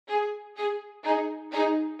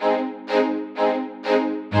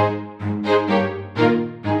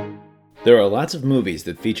There are lots of movies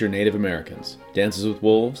that feature Native Americans. Dances with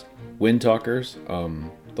Wolves, Wind Talkers,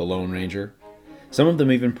 The Lone Ranger. Some of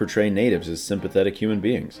them even portray natives as sympathetic human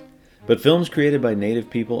beings. But films created by Native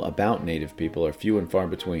people about Native people are few and far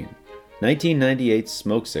between. 1998's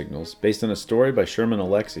Smoke Signals, based on a story by Sherman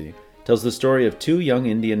Alexie, tells the story of two young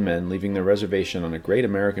Indian men leaving their reservation on a great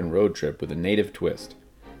American road trip with a Native twist.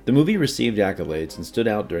 The movie received accolades and stood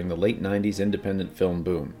out during the late 90s independent film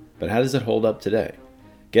boom. But how does it hold up today?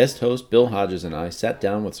 Guest host Bill Hodges and I sat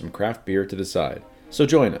down with some craft beer to decide. So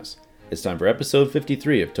join us. It's time for episode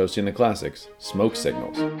 53 of Toasting the Classics, Smoke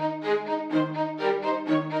Signals.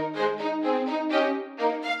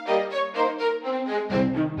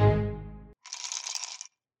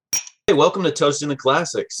 Hey, welcome to Toasting the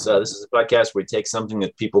Classics. This is a podcast where we take something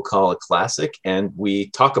that people call a classic and we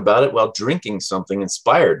talk about it while drinking something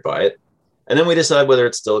inspired by it. And then we decide whether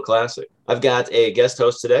it's still a classic. I've got a guest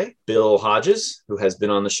host today, Bill Hodges, who has been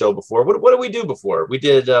on the show before. What did we do before? We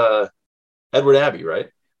did Edward Abbey, right?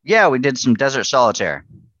 Yeah, we did some Desert Solitaire.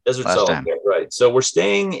 Desert Solitaire, right. So we're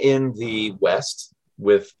staying in the West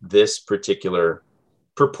with this particular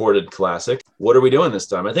purported classic. What are we doing this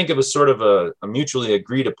time? I think it was sort of a mutually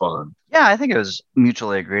agreed upon. Yeah, I think it was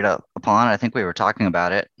mutually agreed upon. I think we were talking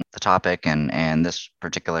about it, the topic, and this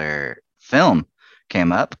particular film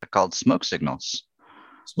came up called Smoke Signals.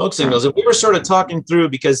 Smoke Signals. And we were sort of talking through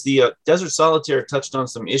because the Desert Solitaire touched on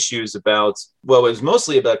some issues about, well, it was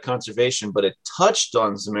mostly about conservation, but it touched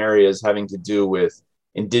on some areas having to do with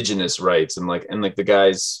indigenous rights and the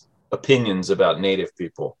guy's opinions about Native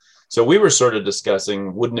people. So we were sort of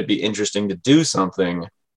discussing, wouldn't it be interesting to do something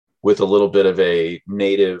with a little bit of a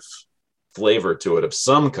Native flavor to it of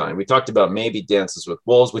some kind? We talked about maybe Dances with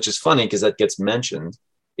Wolves, which is funny because that gets mentioned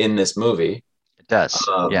in this movie. It does,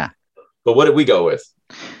 yeah. But what did we go with?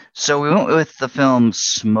 So we went with the film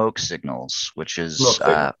Smoke Signals, which is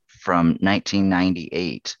from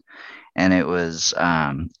 1998. And it was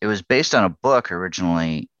based on a book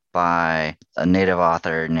originally by a Native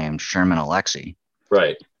author named Sherman Alexie.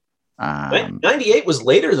 Right. 98 was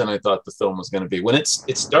later than I thought the film was going to be. When it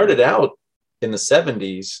started out in the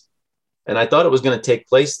 70s, and I thought it was going to take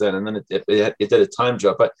place then, and then it did a time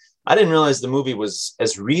jump. But I didn't realize the movie was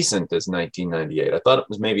as recent as 1998. I thought it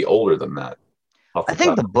was maybe older than that. I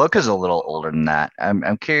think the book is a little older than that.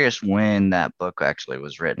 I'm curious when that book actually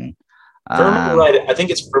was written. If I remember right, I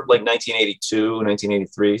think it's for like 1982,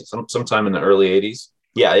 1983, sometime in the early 80s.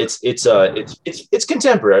 Yeah, it's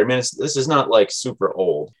contemporary. I mean, this is not like super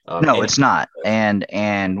old. No, it's not. And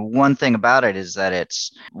one thing about it is that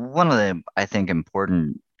it's one of the, I think,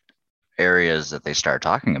 important areas that they start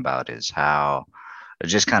talking about is how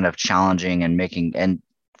just kind of challenging and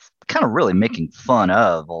kind of really making fun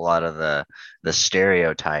of a lot of the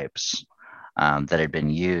stereotypes that had been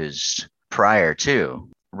used prior to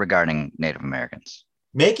regarding Native Americans.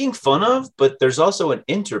 Making fun of, but there's also an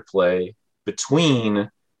interplay between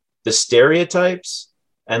the stereotypes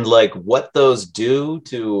and like what those do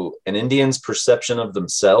to an Indian's perception of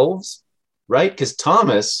themselves, right? Because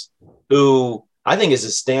Thomas, who I think is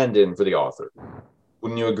a stand-in for the author,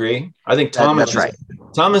 wouldn't you agree? I think Thomas, that's right.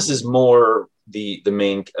 Thomas is more the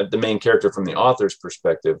main character from the author's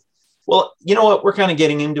perspective. Well, you know what? We're kind of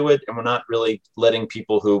getting into it, and we're not really letting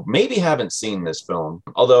people who maybe haven't seen this film,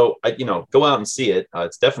 although go out and see it.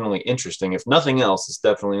 It's definitely interesting. If nothing else, it's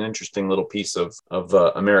definitely an interesting little piece of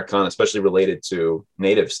Americana, especially related to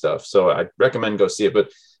Native stuff. So I recommend go see it. But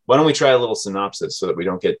why don't we try a little synopsis so that we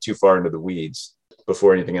don't get too far into the weeds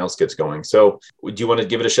before anything else gets going? So, do you want to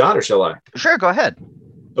give it a shot, or shall I? Sure, go ahead.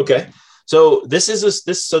 Okay. So this is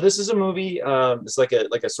a movie. It's like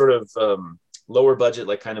a sort of lower budget,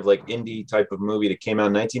 like kind of like indie type of movie that came out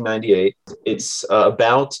in 1998. It's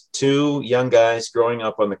about two young guys growing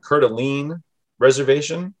up on the Coeur d'Alene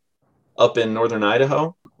reservation up in northern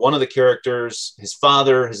Idaho. One of the characters, his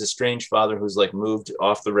estranged father, who's like moved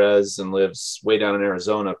off the res and lives way down in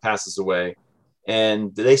Arizona, passes away,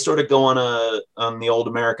 and they sort of go on the old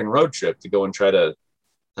American road trip to go and try to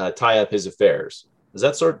tie up his affairs. Is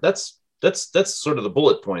that that's sort of the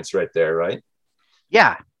bullet points right there, right?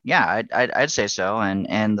 Yeah, I'd say so.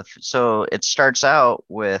 So it starts out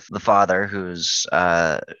with the father, whose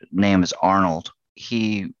name is Arnold.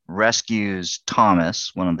 He rescues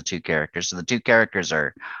Thomas, one of the two characters. So the two characters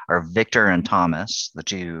are Victor and Thomas,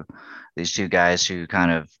 these two guys who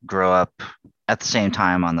kind of grow up at the same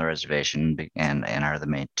time on the reservation and are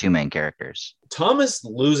the two main characters. Thomas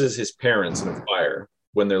loses his parents in a fire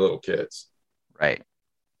when they're little kids. Right.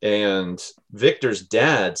 And Victor's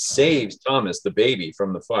dad saves Thomas, the baby,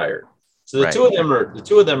 from the fire. So the two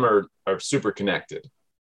of them are super connected,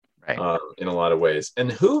 right? In a lot of ways.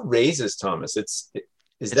 And who raises Thomas?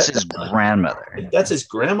 Is It's that his grandmother. that's his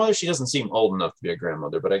grandmother? She doesn't seem old enough to be a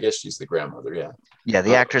grandmother, but I guess she's the grandmother. Yeah. Yeah, Uh,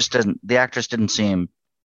 the actress didn't seem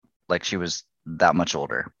like she was that much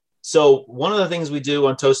older. so one of the things we do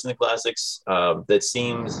on Toasting the Classics that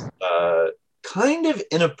seems kind of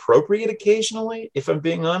inappropriate occasionally, if I'm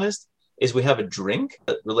being honest, is we have a drink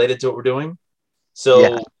related to what we're doing. Yeah,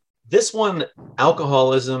 So this one,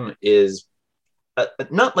 alcoholism is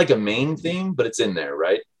not like a main theme, but it's in there,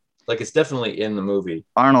 right? Like it's definitely in the movie.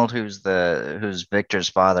 Arnold, who's Victor's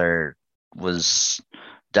father, was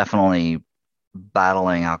definitely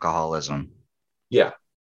battling alcoholism. Yeah,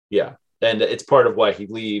 yeah. And it's part of why he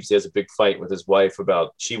leaves. He has a big fight with his wife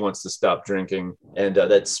about she wants to stop drinking. And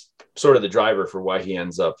that's sort of the driver for why he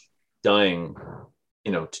ends up dying,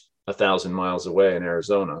 1,000 miles away in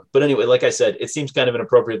Arizona. But anyway, like I said, it seems kind of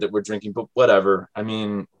inappropriate that we're drinking, but whatever. I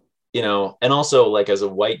mean, and also like as a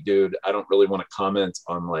white dude, I don't really want to comment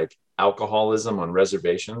on like alcoholism on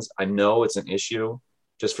reservations. I know it's an issue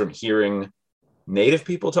just from hearing native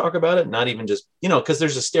people talk about it, not even just, because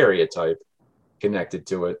there's a stereotype connected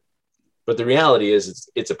to it. But the reality is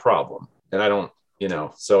it's a problem. And I don't,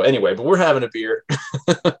 so anyway, but we're having a beer.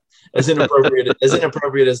 as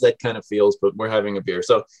inappropriate as that kind of feels, but we're having a beer.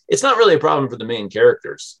 So it's not really a problem for the main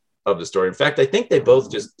characters of the story. In fact, I think they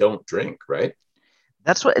both just don't drink, right?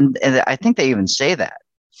 That's what, and I think they even say that.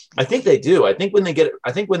 I think they do. I think when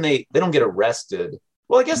they don't get arrested.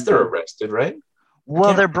 Well, I guess they're arrested, right?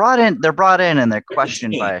 Well, they're brought in, and they're They're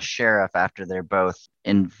questioned by detained. a sheriff after they're both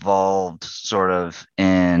involved, sort of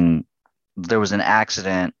in. There was an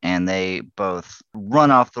accident, and they both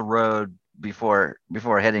run off the road before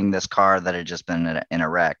hitting this car that had just been in a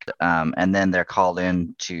wreck. And then they're called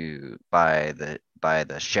in to by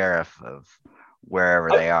the sheriff of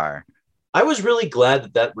wherever I, they are. I was really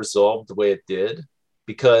glad that resolved the way it did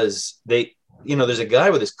because there's a guy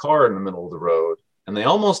with his car in the middle of the road and they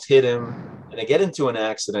almost hit him and they get into an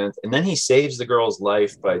accident and then he saves the girl's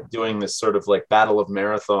life by doing this sort of like battle of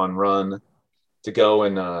marathon run to go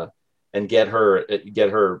and get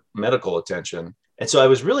her medical attention. And so I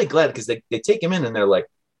was really glad because they take him in and they're like,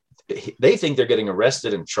 they think they're getting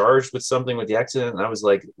arrested and charged with something with the accident. And I was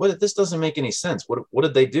like, what? This doesn't make any sense. What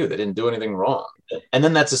did they do? They didn't do anything wrong. And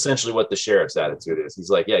then that's essentially what the sheriff's attitude is. He's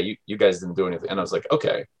like, yeah, you guys didn't do anything. And I was like,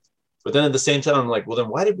 okay. But then at the same time, I'm like, well, then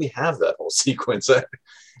why did we have that whole sequence? It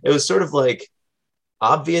was sort of like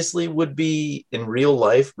obviously would be in real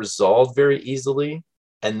life resolved very easily.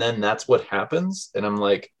 And then that's what happens. And I'm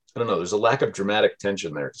like, I don't know, there's a lack of dramatic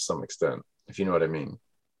tension there to some extent, if you know what I mean.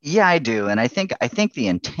 Yeah, I do, and I think the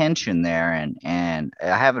intention there, and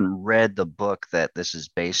I haven't read the book that this is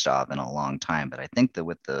based off in a long time, but I think that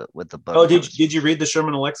with the book, Oh, that did you read the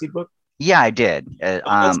Sherman Alexie book? yeah, I did. Oh,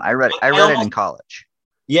 that's I I read it in almost college.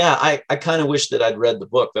 yeah, I kind of wish that I'd read the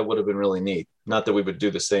book. That would have been really neat. Not that we would do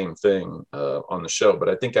the same thing on the show, but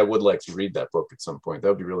I think I would like to read that book at some point. That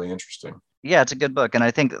would be really interesting. Yeah, it's a good book, and I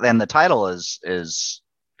think then the title is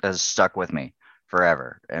has stuck with me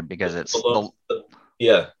forever, because The it's Lone- the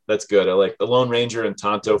yeah, that's good. I like the Lone Ranger and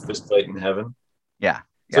Tonto fist fight in heaven. yeah,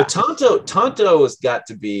 So yeah, Tonto has got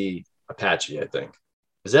to be Apache, I think.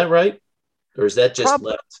 Is that right? Or is that just Prob-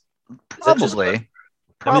 left? Is that just left?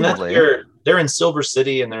 probably I mean, that's probably. where they're in Silver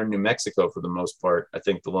City and they're in New Mexico for the most part. I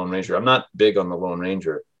think the Lone Ranger. I'm not big on the Lone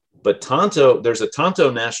Ranger, but there's a Tonto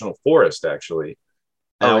National Forest actually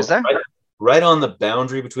Oh, is out there? right on the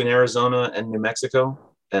boundary between Arizona and New Mexico,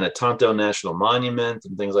 and a Tonto National Monument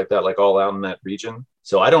and things like that, like all out in that region.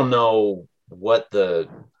 So I don't know what the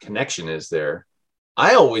connection is there.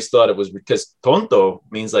 I always thought it was because tonto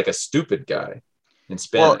means like a stupid guy in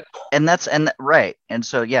Well, Spanish. and right, and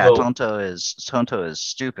so yeah, So Tonto is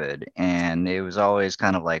stupid, and it was always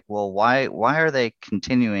kind of like, well, why are they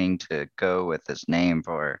continuing to go with this name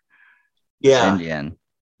for this yeah, Indian?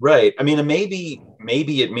 right. I mean,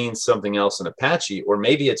 maybe it means something else in Apache, or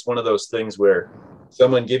maybe it's one of those things where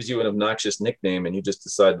someone gives you an obnoxious nickname and you just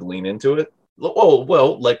decide to lean into it. Oh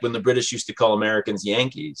well, like when the British used to call Americans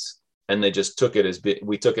Yankees, and they just took it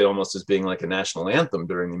we took it almost as being like a national anthem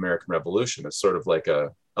during the American Revolution. It's sort of like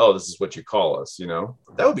oh, this is what you call us.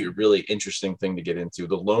 That would be a really interesting thing to get into.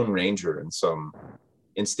 The Lone Ranger in some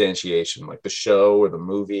instantiation, like the show or the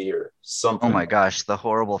movie or Oh something. my gosh, the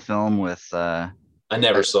horrible film with I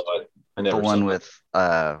never uh, saw it. I the never saw one it. with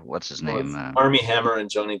what's his With name? Army Hammer and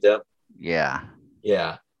Johnny Depp. Yeah.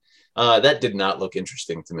 Yeah, that did not look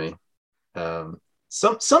interesting to me.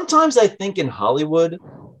 Sometimes I think in Hollywood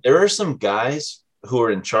there are some guys who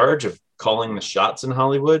are in charge of calling the shots in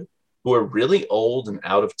Hollywood who are really old and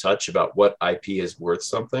out of touch about what IP is worth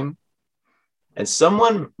something. And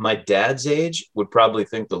someone my dad's age would probably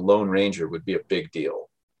think the Lone Ranger would be a big deal.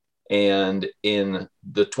 And in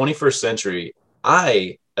the 21st century,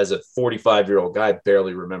 I, as a 45-year-old guy,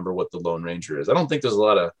 barely remember what the Lone Ranger is. I don't think there's a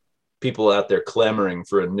lot of people out there clamoring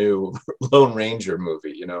for a new Lone Ranger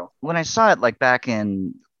movie, you know? When I saw it like back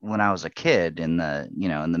in when I was a kid in the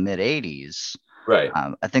in the mid '80s, Right.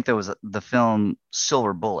 I think there was the film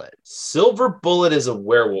Silver Bullet. Silver Bullet is a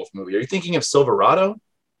werewolf movie. Are you thinking of Silverado?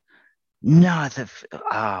 No,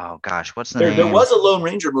 oh gosh, what's the There name? was a Lone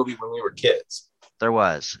Ranger movie when we were kids. There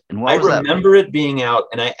was. And I what was that? remember it being out,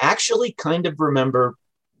 and I actually kind of remember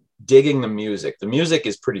digging the music. The music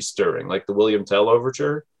is pretty stirring, like the William Tell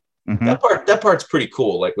overture. Mm-hmm. That part's pretty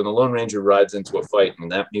cool. Like when the Lone Ranger rides into a fight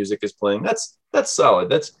and that music is playing, that's solid.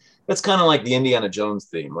 That's kind of like the Indiana Jones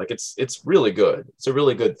theme. Like it's really good. It's a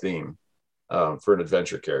really good theme for an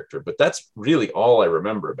adventure character. But that's really all I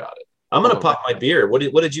remember about it. I'm gonna pop my beer. What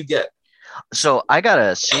did you get? So I got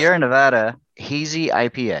a Sierra Nevada hazy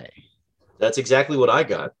IPA. That's exactly what I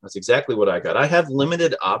got. I have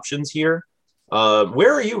limited options here.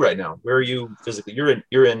 Where are you right now? Where are you physically?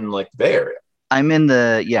 You're in like the Bay Area. I'm in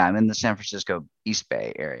the San Francisco East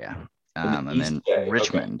Bay area. I'm in Bay.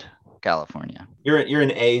 Richmond, okay. California. You're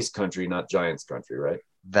in A's country, not Giants country, right?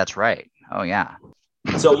 That's right. Oh yeah.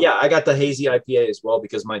 So yeah, I got the hazy IPA as well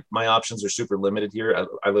because my options are super limited here.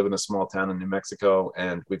 I live in a small town in New Mexico,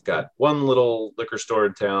 and we've got one little liquor store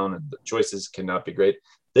in town, and the choices cannot be great.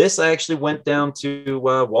 This I actually went down to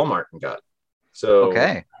Walmart and got. So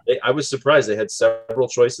okay. I was surprised they had several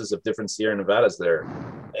choices of different Sierra Nevadas there,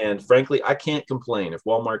 and frankly, I can't complain. If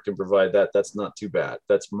Walmart can provide that, that's not too bad.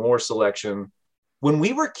 That's more selection. When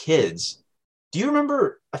we were kids, do you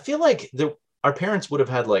remember? I feel like our parents would have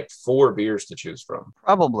had like 4 beers to choose from.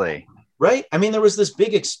 Probably. Right? I mean, there was this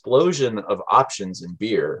big explosion of options in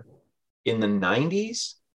beer in the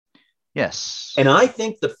 90s. Yes. And I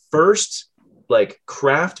think the first like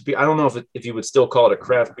craft beer, I don't know if you would still call it a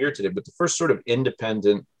craft beer today, but the first sort of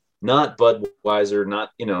independent, not Budweiser,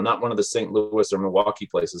 not one of the St. Louis or Milwaukee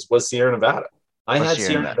places, was Sierra Nevada. I had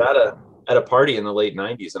Sierra Nevada at a party in the late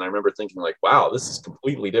 90s, and I remember thinking like, wow, this is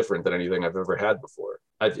completely different than anything I've ever had before.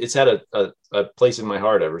 It's had a place in my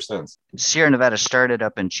heart ever since. Sierra Nevada started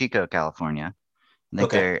up in Chico, California.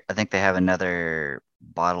 I think they have another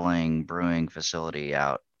bottling brewing facility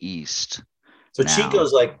out east. So now.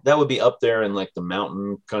 Chico's like that would be up there in like the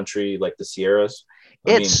mountain country, like the Sierras.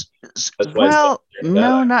 It's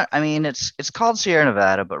called Sierra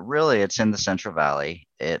Nevada, but really it's in the Central Valley.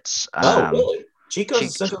 It's really?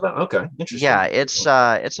 Chico's Central Valley. Okay, interesting. Yeah,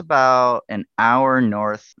 it's about an hour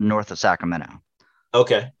north of Sacramento.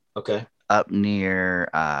 Okay. Up near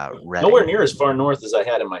Redding. Nowhere near as far north as I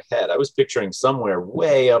had in my head. I was picturing somewhere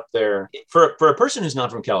way up there. For a person who's not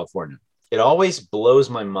from California, it always blows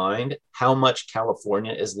my mind how much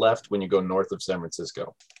California is left when you go north of San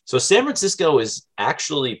Francisco. So San Francisco is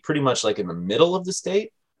actually pretty much like in the middle of the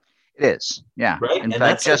state. It is, yeah. Right? In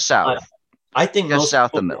fact, just south. I think just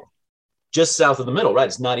south of the middle. Just south of the middle, right?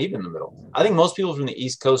 It's not even the middle. I think most people from the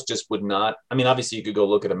East Coast just would not. I mean, obviously you could go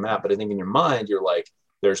look at a map, but I think in your mind, you're like,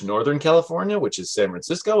 there's Northern California, which is San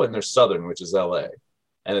Francisco, and there's Southern, which is LA.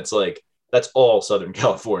 And it's like, that's all Southern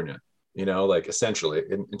California, like essentially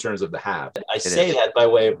in terms of the half. I say that by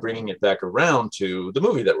way of bringing it back around to the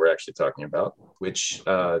movie that we're actually talking about, which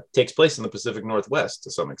takes place in the Pacific Northwest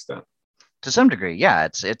to some extent. To some degree, yeah.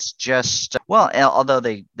 It's just, well, although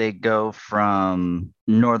they go from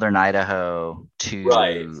northern Idaho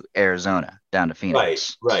to Arizona down to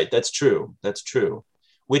Phoenix. Right. That's true.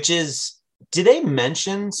 Which is, did they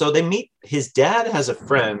mention, so they meet, his dad has a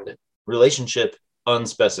friend, relationship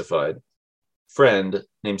unspecified, friend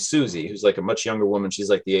named Susie, who's like a much younger woman. She's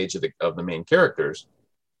like the age of the main characters.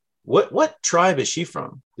 What tribe is she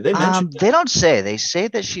from? Did they mention that? They don't say. They say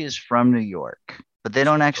that she is from New York, but they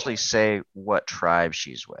don't actually say what tribe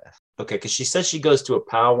she's with. Okay, because she says she goes to a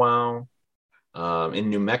powwow in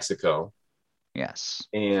New Mexico. Yes.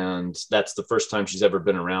 And that's the first time she's ever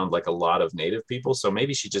been around like a lot of native people. So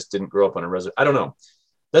maybe she just didn't grow up on a reservation. I don't know.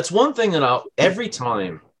 That's one thing that every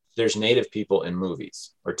time there's native people in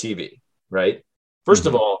movies or TV, right? First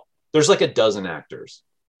of all, there's like a dozen actors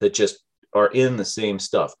that just are in the same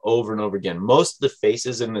stuff over and over again. Most of the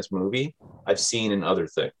faces in this movie I've seen in other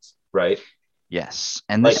things, right? Yes.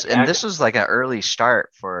 And this was like an early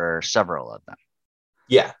start for several of them.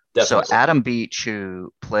 Yeah. Definitely. So Adam Beach,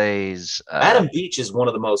 who plays Adam Beach, is one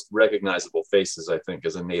of the most recognizable faces, I think,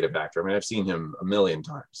 as a native actor. I mean, I've seen him a million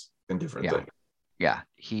times in different things. Yeah,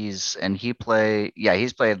 he's played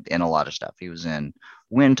in a lot of stuff. He was in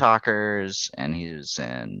Wind Talkers, and he was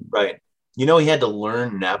in he had to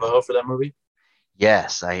learn Navajo for that movie.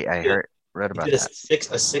 Yes, I read about that.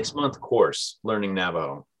 A 6-month course learning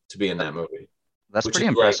Navajo to be in that movie. That's which pretty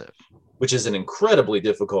is like impressive. which is an incredibly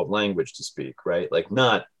difficult language to speak, right? Like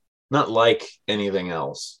not like anything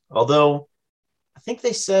else. Although I think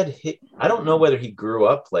they said I don't know whether he grew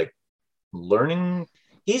up like learning.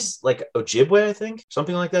 He's like Ojibwe, I think,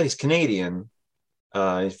 something like that. He's Canadian.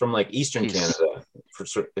 He's from like Eastern He's Canada.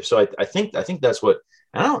 I think that's what.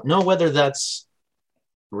 I don't know whether that's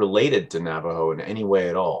related to Navajo in any way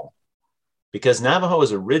at all, because Navajo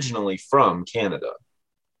is originally from Canada,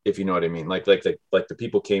 if you know what I mean. Like the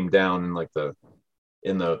people came down in like the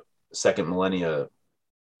in the second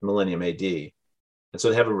millennium AD, and so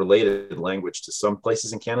they have a related language to some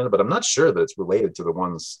places in Canada, but I'm not sure that it's related to the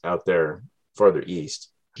ones out there farther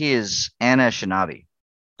east. he is Anishinaabe,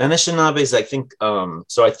 Anishinaabes, I think.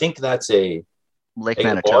 So I think that's Lake a large,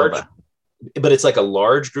 Manitoba. but it's like a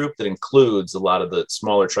large group that includes a lot of the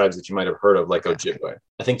smaller tribes that you might have heard of, like Okay. Ojibwe.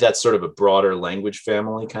 I think that's sort of a broader language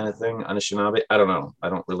family kind of thing. Anishinaabe. I don't know. I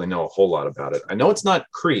don't really know a whole lot about it. I know it's not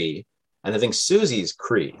Cree, and I think Susie's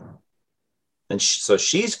Cree, and so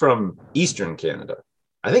she's from Eastern Canada.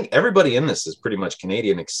 I think everybody in this is pretty much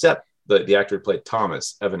Canadian except the actor who played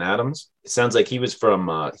Thomas, Evan Adams. It sounds like he was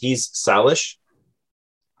from he's Salish,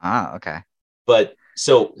 Ah, okay. but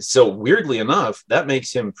so weirdly enough, that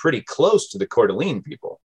makes him pretty close to the Coeur d'Alene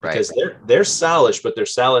people Right. because they're Salish, but they're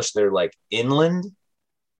Salish. They're like inland,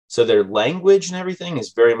 so their language and everything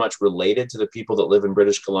is very much related to the people that live in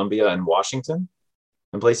British Columbia and Washington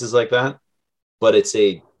and places like that. But it's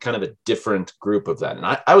a kind of a different group of that. And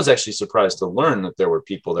I was actually surprised to learn that there were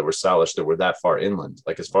people that were Salish that were that far inland,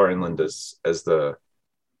 like as far inland as the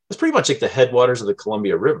it's pretty much like the headwaters of the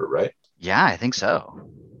Columbia River, right? Yeah, I think so.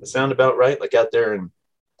 That sound about right? Like out there, and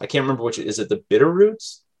I can't remember which is it. The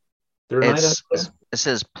Bitterroots? They're in Idaho. It's it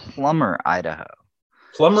says Plummer, Idaho.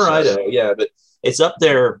 Plummer, So Idaho. Yeah, but it's up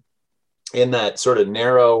there in that sort of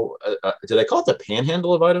narrow. Did I call it the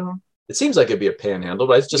Panhandle of Idaho? It seems like it'd be a panhandle,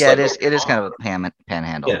 but it's just yeah, like it is kind of a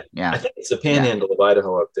panhandle. yeah. Yeah. I think it's the Yeah. Panhandle of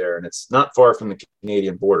Idaho up there, and it's not far from the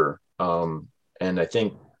Canadian border. And I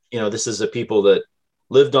think this is a people that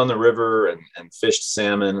lived on the river and fished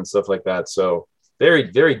salmon and stuff like that. So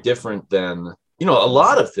very, very different than a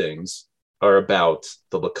lot of things are about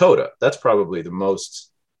the Lakota. That's probably the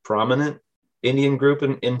most prominent Indian group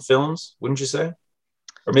in films, wouldn't you say?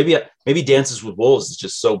 Or maybe Dances with Wolves is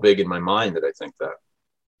just so big in my mind that I think that.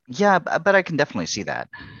 Yeah, but I can definitely see that.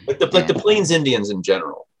 Like the Plains Indians in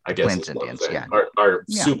general, I guess Plains is what I'm Indians, saying, yeah. are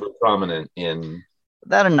Yeah. super prominent in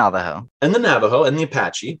That and Navajo. and the Navajo and the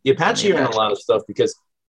Apache. The Apache are in a Apache. lot of stuff because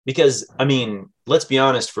I mean, let's be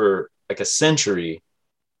honest, for like a century,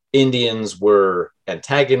 Indians were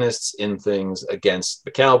antagonists in things against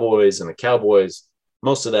the Cowboys, and the Cowboys,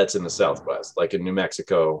 most of that's in the Southwest, like in New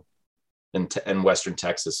Mexico and Western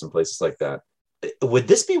Texas and places like that. Would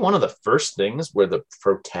this be one of the first things where the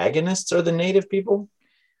protagonists are the native people?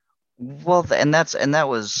 Well, and that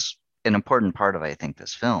was an important part of I think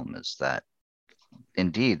this film is that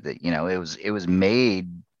indeed that it was made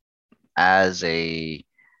as a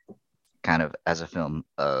kind of as a film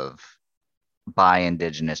of by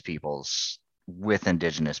indigenous peoples with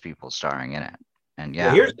indigenous people starring in it. And Well,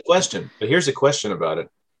 yeah, here's a question about it.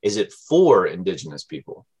 Is it for indigenous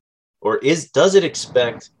people? Or does it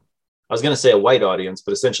expect, I was going to say a white audience,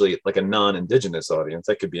 but essentially like a non-indigenous audience?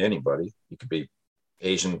 That could be anybody. You could be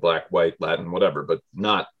Asian, black, white, Latin, whatever, but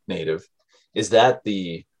not native. Is that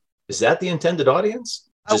the intended audience?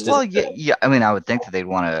 well, yeah. I mean, I would think that they'd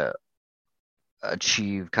want to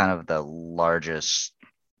achieve kind of the largest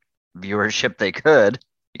viewership they could.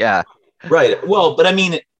 Yeah. Right. Well, but I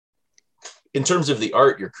mean, in terms of the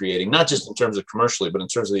art you're creating, not just in terms of commercially, but in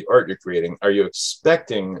terms of the art you're creating, are you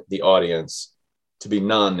expecting the audience to be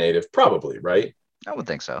non-native? Probably, right? I would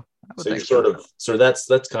think so. So you're so that's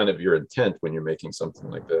kind of your intent when you're making something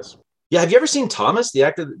like this. Yeah. Have you ever seen Thomas, the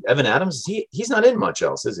actor, Evan Adams? He's not in much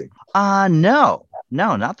else, is he? No,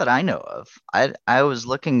 not that I know of. I was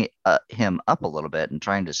looking him up a little bit and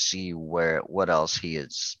trying to see what else he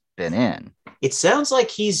has been in. It sounds like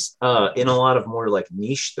he's in a lot of more like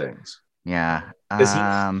niche things. Yeah.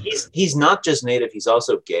 Because he's not just native, he's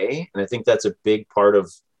also gay. And I think that's a big part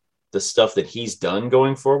of the stuff that he's done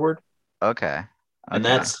going forward. Okay. And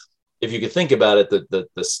that's, if you could think about it,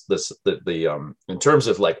 the in terms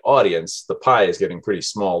of like audience, the pie is getting pretty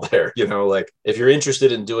small there. Like if you're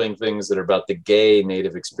interested in doing things that are about the gay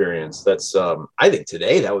native experience, that's I think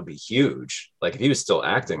today that would be huge. Like if he was still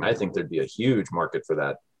acting, I think there'd be a huge market for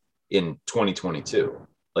that in 2022.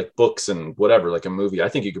 Like books and whatever, like a movie. I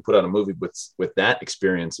think you could put out a movie with that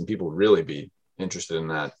experience, and people would really be interested in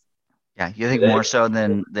that. Yeah, you think more so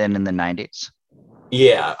than in the 90s?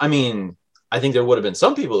 Yeah, I mean, I think there would have been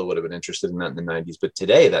some people that would have been interested in that in the 90s, but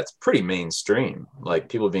today that's pretty mainstream. Like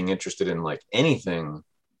people being interested in like anything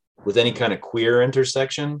with any kind of queer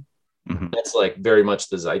intersection. Mm-hmm. That's like very much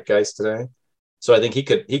the zeitgeist today. So I think he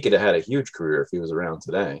could have had a huge career if he was around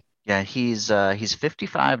today. Yeah, he's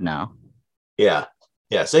 55 now. Yeah.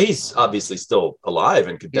 Yeah. So he's obviously still alive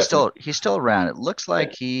and could definitely. He's still around. It looks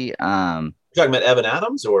like he You're talking about Evan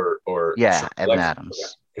Adams or yeah, Sherman Evan Alexie?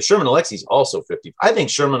 Adams. Okay. Sherman Alexie's also 50. I think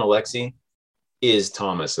Sherman Alexie is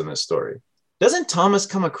Thomas in this story. Doesn't Thomas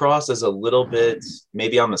come across as a little bit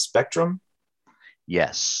maybe on the spectrum?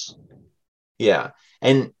 Yes. Yeah.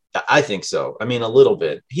 And I think so. I mean, a little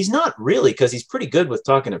bit. He's not really, because he's pretty good with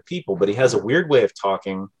talking to people, but he has a weird way of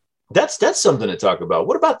talking. That's something to talk about.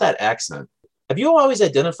 What about that accent? Have you always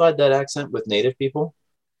identified that accent with Native people?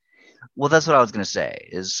 Well, that's what I was going to say.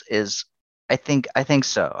 Is I think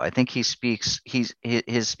so. I think his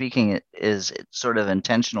speaking is sort of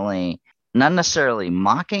intentionally not necessarily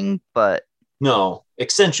mocking, but No,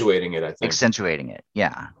 accentuating it, I think. accentuating it.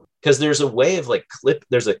 Yeah. Because there's a way of like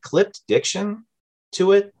there's a clipped diction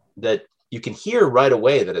to it that you can hear right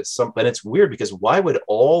away that it's something. It's weird because why would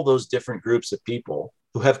all those different groups of people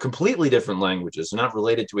who have completely different languages, not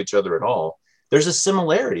related to each other at all, there's a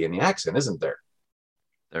similarity in the accent, isn't there?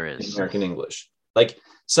 There is. In American English. Like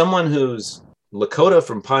someone who's Lakota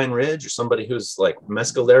from Pine Ridge or somebody who's like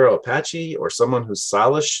Mescalero Apache or someone who's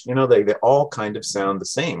Salish, they all kind of sound the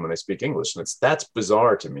same when they speak English. And that's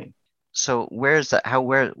bizarre to me. So where is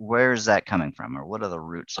that coming from, or what are the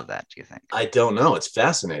roots of that, do you think? I don't know. It's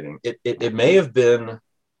fascinating. It may have been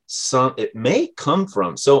it may come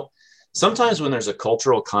from. So sometimes when there's a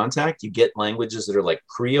cultural contact, you get languages that are like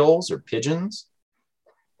Creoles or pidgins.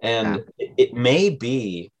 And it may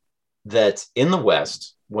be that in the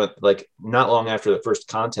West, when like not long after the first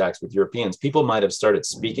contacts with Europeans, people might have started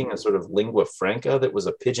speaking a sort of lingua franca that was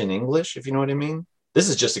a pidgin English, if you know what I mean. This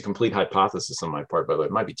is just a complete hypothesis on my part, by the way.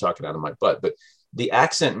 It might be talking out of my butt, but the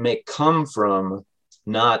accent may come from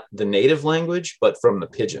not the native language, but from the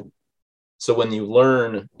pidgin. So when you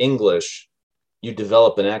learn English, you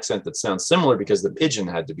develop an accent that sounds similar because the pidgin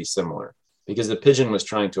had to be similar, because the pidgin was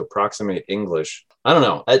trying to approximate English. I don't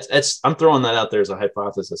know. I'm throwing that out there as a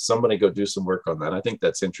hypothesis. Somebody go do some work on that. I think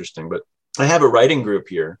that's interesting. But I have a writing group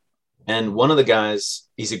here, and one of the guys,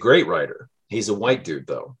 he's a great writer. He's a white dude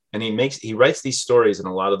though. And he writes these stories, and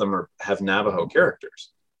a lot of them have Navajo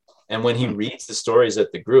characters. And when he reads the stories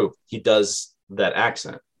at the group, he does that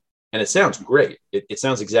accent. And it sounds great. It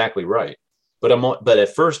sounds exactly right. But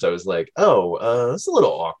at first I was like, it's a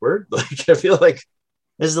little awkward. Like, I feel like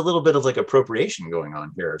there's a little bit of like appropriation going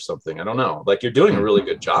on here or something. I don't know. Like, you're doing a really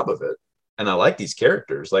good job of it. And I like these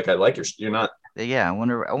characters. Like, I like you're not. Yeah. I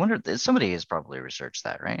wonder somebody has probably researched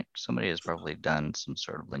that, right? Somebody has probably done some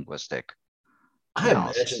sort of linguistic. I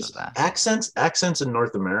imagine accents in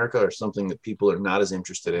North America are something that people are not as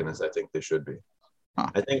interested in as I think they should be. Huh.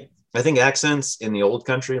 I think accents in the old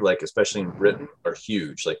country, like especially in Britain, are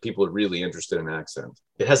huge. Like, people are really interested in accents.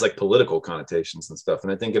 It has like political connotations and stuff.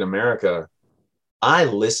 And I think in America, I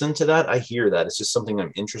listen to that. I hear that. It's just something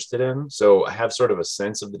I'm interested in. So I have sort of a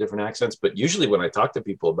sense of the different accents. But usually when I talk to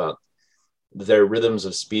people about their rhythms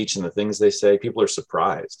of speech and the things they say, people are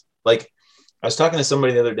surprised. Like, I was talking to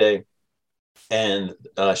somebody the other day, and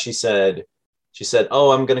she said,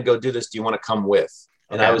 "Oh, I'm going to go do this. Do you want to come with?"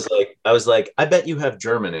 And I was like, "I bet you have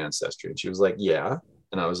German ancestry." And she was like, "Yeah."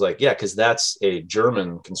 And I was like, "Yeah, because that's a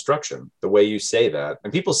German construction, the way you say that.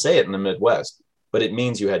 And people say it in the Midwest, but it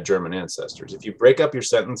means you had German ancestors. If you break up your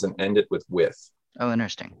sentence and end it with." Oh,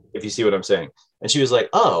 interesting. If you see what I'm saying. And she was like,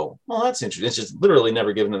 "Oh, well, that's interesting." It's just literally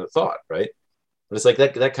never given it a thought, right? But it's like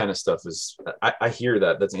that kind of stuff is, I hear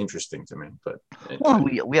that. That's interesting to me. But well,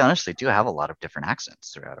 we honestly do have a lot of different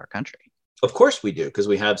accents throughout our country. Of course we do, because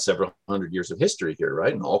we have several hundred years of history here,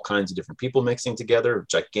 right? And all kinds of different people mixing together,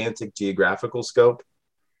 gigantic geographical scope.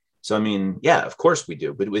 So, I mean, yeah, of course we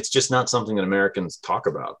do, but it's just not something that Americans talk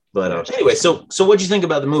about. But anyway, so what'd you think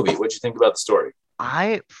about the movie? What'd you think about the story?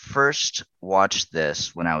 I first watched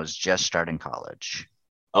this when I was just starting college.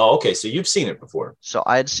 Oh, okay. So you've seen it before. So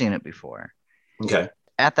I had seen it before. Okay.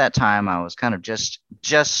 At that time, I was kind of just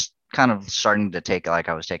kind of starting to take, like,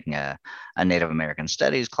 I was taking a Native American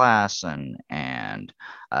Studies class and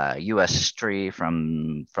U.S. history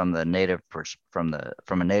from a native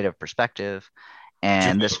perspective.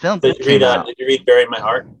 And this film did you read Bury My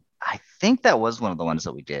Heart? I think that was one of the ones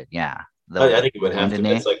that we did. Yeah. I think it would have to.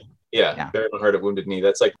 It's like, Bury My Heart at Wounded Knee.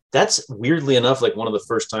 That's weirdly enough, like one of the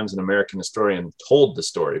first times an American historian told the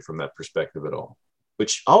story from that perspective at all,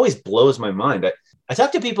 which always blows my mind. I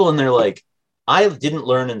talk to people and they're like, I didn't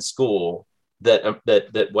learn in school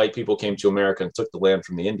that white people came to America and took the land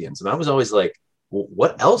from the Indians. And I was always like, well,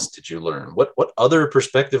 what else did you learn? What other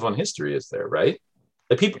perspective on history is there, right?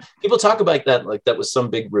 Like people talk about that like that was some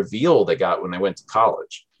big reveal they got when they went to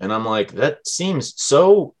college. And I'm like, that seems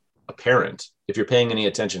so apparent if you're paying any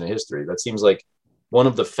attention to history. That seems like one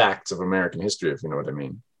of the facts of American history, if you know what I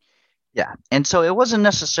mean. Yeah. And so it wasn't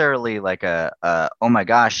necessarily like oh my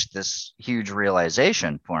gosh, this huge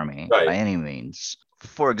realization for me Right. by any means,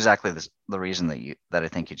 for exactly the reason that I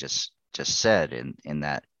think you just said, in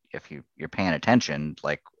that if you're paying attention,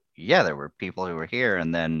 like, yeah, there were people who were here,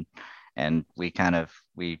 and we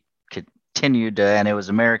continued to, and it was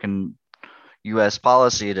American US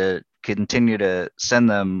policy to continue to send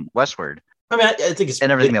them westward, I mean, I think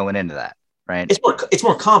and everything that went into that, right? it's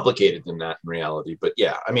more complicated than that in reality. But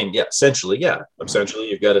yeah, I mean, essentially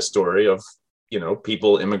you've got a story of,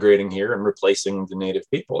 people immigrating here and replacing the native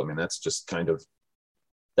people. I mean, that's just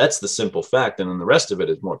that's the simple fact. And then the rest of it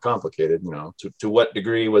is more complicated. To what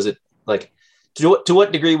degree was it like, to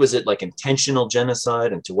what degree was it like intentional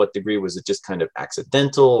genocide, and to what degree was it just kind of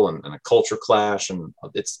accidental and a culture clash? And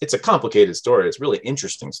it's a complicated story. It's a really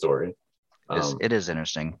interesting story. It is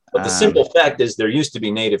interesting. But the simple fact is there used to be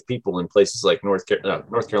native people in places like North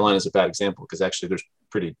Carolina is a bad example because actually there's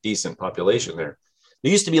pretty decent population there.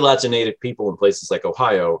 There used to be lots of native people in places like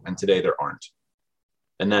Ohio, and today there aren't.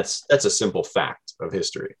 And that's a simple fact of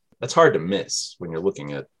history. That's hard to miss when you're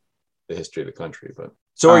looking at the history of the country. But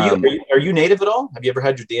so are you native at all? Have you ever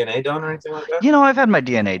had your DNA done or anything like that? I've had my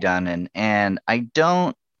DNA done, and I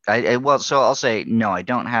don't. So I'll say no. I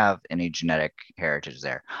don't have any genetic heritage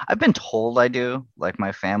there. I've been told I do. Like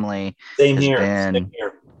my family Same here.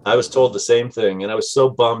 I was told the same thing, and I was so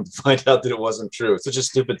bummed to find out that it wasn't true. It's such a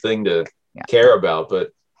stupid thing to care about, but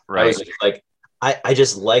right. I was just like, I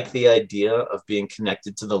just like the idea of being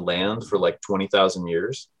connected to the land for like 20,000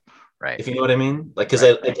 years. Right. If you know what I mean? Like, cause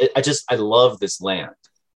right. I love this land.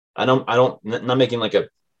 Not making like a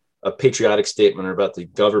patriotic statement or about the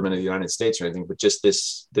government of the United States or anything, but just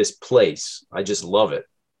this place. I just love it.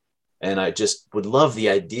 And I just would love the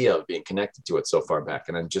idea of being connected to it so far back.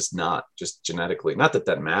 And I'm just not, just genetically, not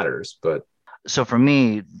that matters, but. So for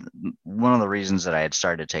me, one of the reasons that I had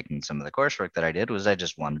started taking some of the coursework that I did was I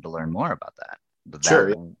just wanted to learn more about that.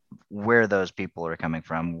 Sure. Where those people are coming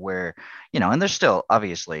from, where, and they're still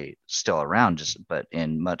obviously still around, but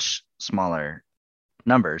in much smaller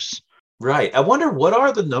numbers. Right. I wonder, what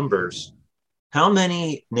are the numbers? How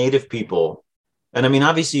many native people? And I mean,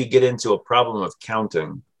 obviously you get into a problem of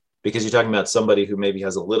counting because you're talking about somebody who maybe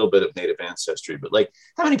has a little bit of native ancestry, but like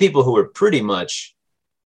how many people who are pretty much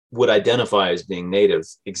would identify as being native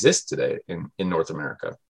exist today in North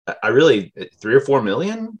America? I really, 3 or 4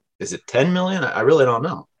 million? Is it 10 million? I really don't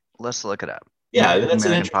know. Let's look it up. Yeah, that's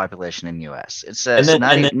American population in U.S. It says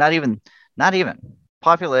not even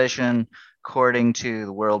population according to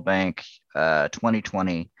the World Bank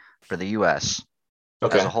 2020 for the U.S.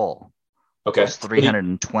 as a whole. Okay. It's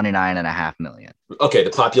 329.5 million. Okay, the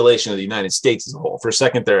population of the United States as a whole. For a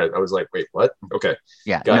second there, I was like, wait, what? Okay.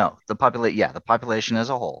 Yeah, no, the population as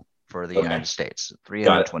a whole for the United States,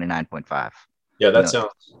 329.5. Yeah, that's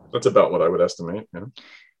about what I would estimate. Yeah.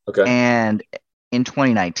 Okay. And in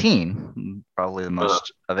 2019, probably the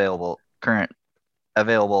most current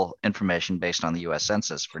available information based on the U.S.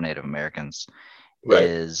 Census for Native Americans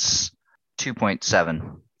is 2.75.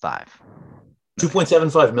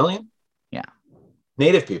 2.75 million? Yeah.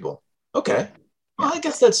 Native people. Okay. Well, I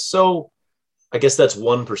guess that's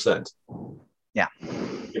 1%. Yeah.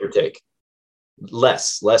 Give or take.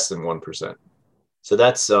 Less than 1%. So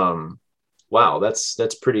that's wow,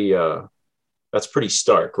 that's pretty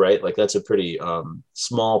stark, right? Like that's a pretty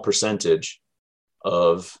small percentage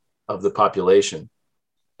of the population.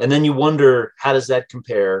 And then you wonder, how does that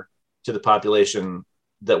compare to the population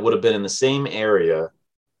that would have been in the same area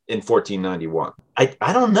in 1491?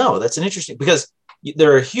 I don't know. That's an interesting, because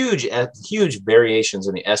there are huge variations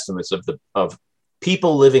in the estimates of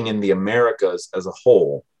people living in the Americas as a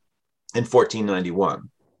whole in 1491.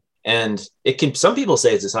 And some people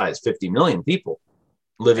say it's as high as 50 million people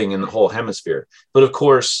living in the whole hemisphere. But of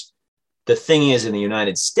course, the thing is, in the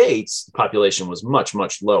United States, the population was much,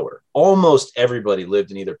 much lower. Almost everybody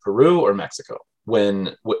lived in either Peru or Mexico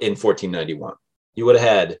in 1491. You would have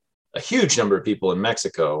had a huge number of people in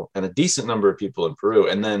Mexico and a decent number of people in Peru,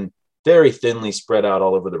 and then very thinly spread out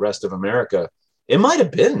all over the rest of America. It might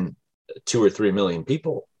have been 2 or 3 million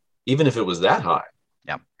people, even if it was that high.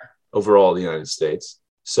 Yeah. Overall, the United States.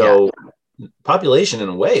 So population in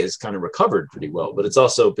a way is kind of recovered pretty well, but it's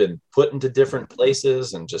also been put into different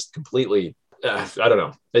places and just completely, I don't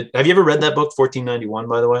know. Have you ever read that book, 1491,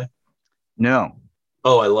 by the way? No.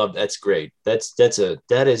 Oh, I love that's great. That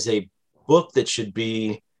is a book that should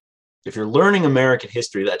be, if you're learning American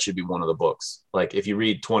history, that should be one of the books. Like if you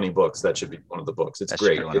read 20 books, that should be one of the books. It's That should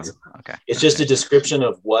great. be one of them. Okay. It's just a description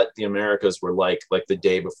of what the Americas were like the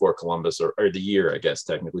day before Columbus, or the year, I guess,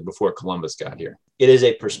 technically, before Columbus got here. It is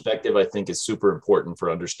a perspective I think is super important for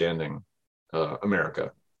understanding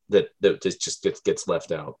America that just gets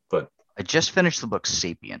left out. But I just finished the book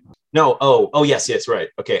Sapien. no, oh, yes, right.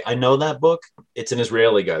 Okay, I know that book. It's an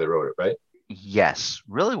Israeli guy that wrote it, right? Yes,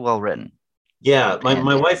 really well written. Yeah, my And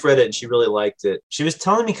wife read it and she really liked it. She was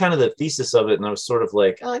telling me kind of the thesis of it, and I was sort of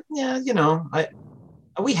like, yeah,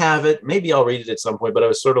 we have it. Maybe I'll read it at some point. But I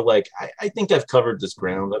was sort of like, I think I've covered this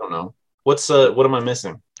ground. I don't know. What am I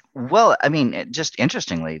missing? well, I mean, just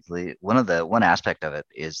interestingly, one aspect of it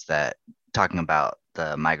is that talking about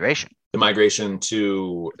the migration The migration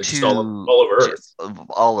to just to all of Earth.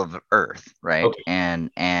 all of Earth, right? Okay.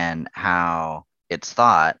 And how it's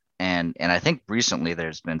thought, and I think recently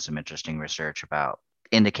there's been some interesting research about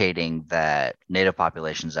indicating that native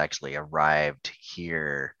populations actually arrived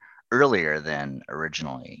here earlier than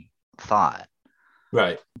originally thought,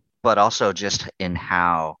 Right. but also just in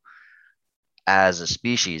how, as a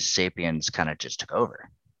species, sapiens kind of just took over,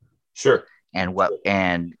 Sure.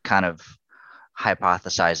 and kind of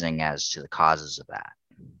hypothesizing as to the causes of that,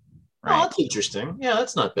 Oh, right? that's interesting. Yeah,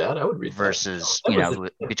 that's not bad. I would read that. Versus, That was-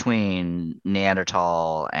 between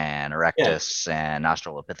Neanderthal and Yeah. Erectus and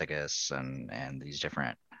Australopithecus and these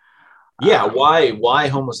different. Yeah, why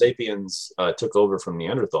Homo sapiens took over from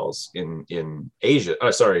Neanderthals in Asia?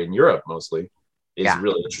 Sorry, in Europe mostly, is Yeah. a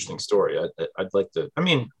really interesting story. I'd like to. I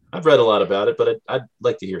mean, I've read a lot about it, but I'd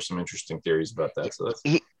like to hear some interesting theories about that. So that's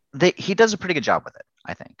He does a pretty good job with it,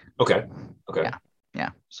 I think. okay. Okay. Yeah.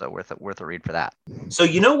 So worth a read for that. So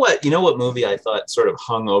you know what movie I thought sort of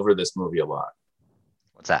hung over this movie a lot?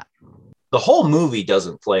 What's that? The whole movie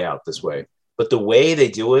doesn't play out this way, but the way they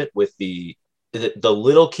do it with the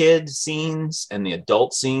little kid scenes and the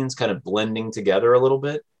adult scenes kind of blending together a little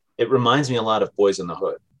bit, it reminds me a lot of Boys in the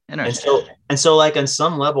Hood. And so like on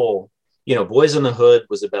some level, Boys in the Hood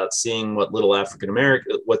was about seeing what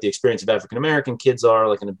the experience of African American kids are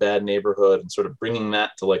like in a bad neighborhood, and sort of bringing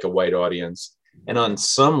that to like a white audience. And on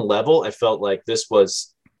some level, I felt like this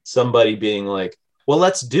was somebody being like, well,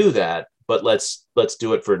 let's do that, but let's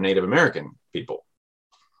do it for Native American people.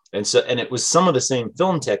 And it was some of the same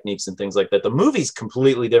film techniques and things like that. The movie's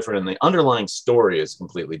completely different, and the underlying story is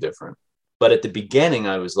completely different. But at the beginning,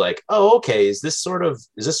 I was like, "Oh, okay. Is this sort of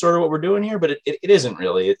what we're doing here?" But it isn't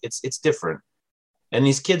really. It's different. And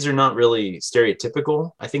these kids are not really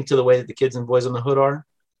stereotypical, I think, to the way that the kids in Boys in the Hood are.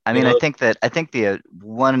 I mean, I think the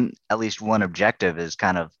at least one objective is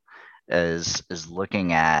kind of is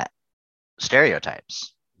looking at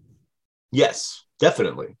stereotypes. Yes,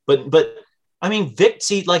 definitely. But I mean,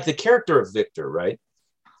 see, like the character of Victor, right?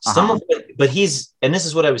 Some of it, but and this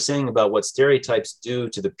is what I was saying about what stereotypes do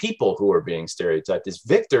to the people who are being stereotyped, is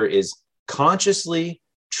Victor is consciously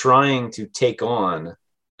trying to take on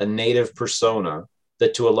a native persona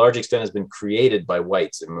that to a large extent has been created by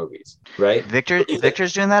whites in movies, right?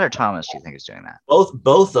 Victor's doing that, or Thomas, do you think is doing that?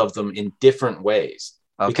 Both of them in different ways.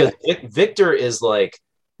 Okay. Because Victor is like,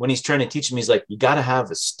 when he's trying to teach him, he's like, you got to have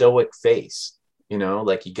a stoic face.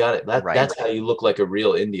 Like you got it. That's how you look like a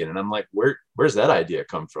real Indian. And I'm like, where's that idea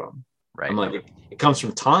come from? Right. I'm like, it comes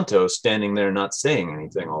from Tonto standing there not saying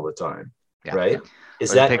anything all the time. Yeah. Right.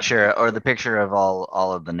 Is that the picture of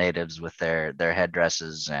all of the natives with their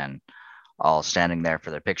headdresses and all standing there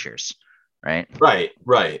for their pictures, right? Right.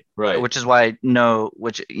 Which is why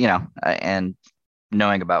and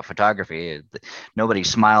knowing about photography, nobody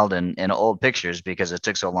smiled in old pictures because it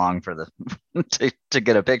took so long for to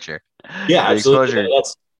get a picture. Yeah, absolutely.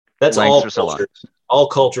 That's all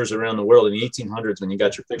cultures around the world. In the 1800s, when you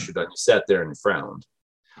got your picture done, you sat there and frowned.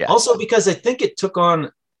 Yeah. Also, because I think it took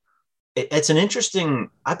on. It's an interesting.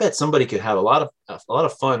 I bet somebody could have a lot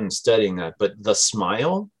of fun studying that. But the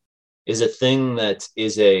smile is a thing that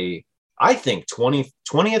is I think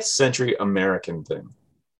 20th century American thing,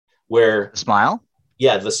 where smile.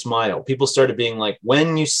 Yeah, the smile. People started being like,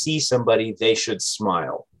 when you see somebody, they should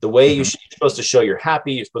smile. The way you're supposed to show you're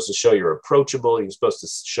happy, you're supposed to show you're approachable, you're supposed to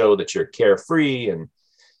show that you're carefree.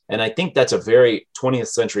 And I think that's a very 20th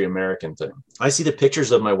century American thing. I see the pictures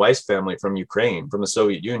of my wife's family from Ukraine, from the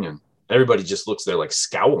Soviet Union. Everybody just looks there like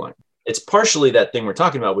scowling. It's partially that thing we're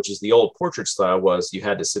talking about, which is the old portrait style was you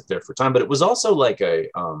had to sit there for time, but it was also like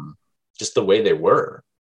just the way they were.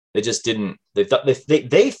 They just didn't,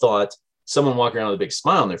 they thought someone walking around with a big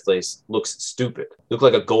smile on their face looks stupid. Look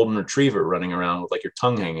like a golden retriever running around with like your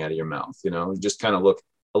tongue hanging out of your mouth. You just kind of look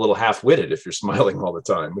a little half-witted if you're smiling all the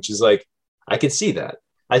time, which is like, I could see that.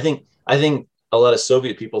 I think a lot of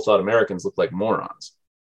Soviet people thought Americans looked like morons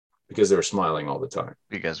because they were smiling all the time.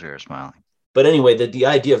 Because we were smiling. But anyway, the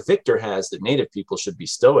idea Victor has that native people should be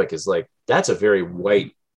stoic is like, that's a very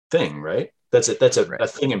white thing, right? That's Right. a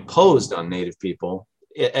thing imposed on native people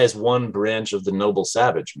as one branch of the noble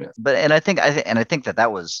savage myth. But and I think that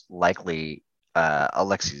that was likely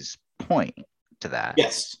Alexi's point to that.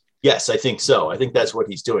 Yes, I think so. I think that's what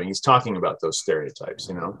he's doing. He's talking about those stereotypes,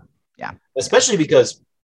 you know? Yeah. Especially because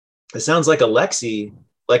it sounds like Alexi,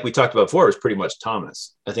 like we talked about before, is pretty much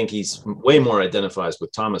Thomas. I think he's way more identifies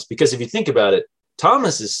with Thomas because if you think about it,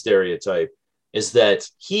 Thomas's stereotype is that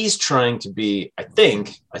he's trying to be, I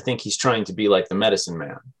think he's trying to be like the medicine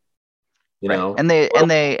man, you Right. know?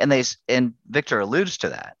 And Victor alludes to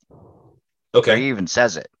that. Okay. Or he even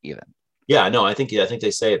says it even. Yeah, no, I think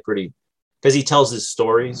they say it pretty, because he tells his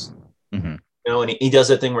stories, Mm-hmm. you know, and he does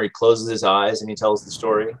that thing where he closes his eyes and he tells the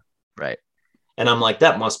story. Right. And I'm like,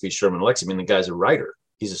 that must be Sherman Alexie. I mean, the guy's a writer.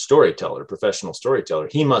 He's a storyteller, professional storyteller.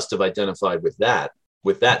 He must have identified with that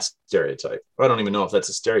stereotype. I don't even know if that's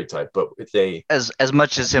a stereotype, but if they As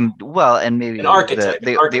much as him, well, and maybe an archetype,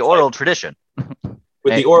 the oral tradition.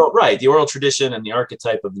 With the oral tradition and the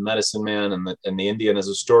archetype of the medicine man and the Indian as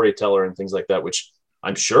a storyteller and things like that, which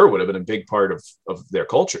I'm sure would have been a big part of their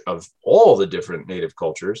culture, of all the different native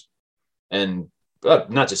cultures. And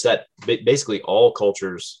not just that, basically all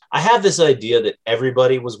cultures. I have this idea that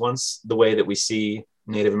everybody was once the way that we see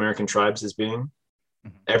Native American tribes as being,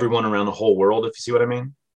 everyone around the whole world, if you see what I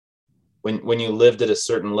mean. When you lived at a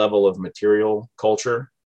certain level of material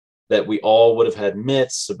culture, that we all would have had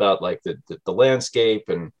myths about like the landscape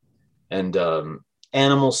and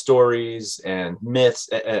animal stories and myths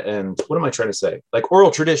and what am I trying to say? Like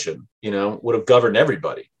oral tradition, you know, would have governed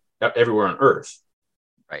everybody everywhere on Earth.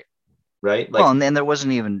 Right. Like, Well, and there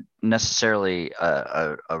wasn't even necessarily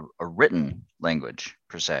a written language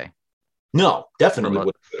per se no, definitely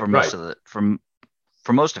for most of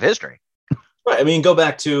for most of history. Right. I mean, go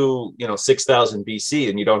back to 6,000 BC,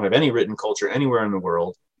 and you don't have any written culture anywhere in the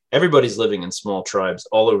world. Everybody's living in small tribes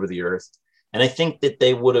all over the earth, and I think that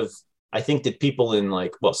they would have. I think that people in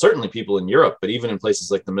certainly people in Europe, but even in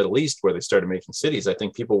places like the Middle East where they started making cities, I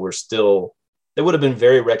think people were still. They would have been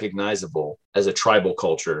very recognizable as a tribal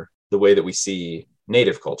culture, the way that we see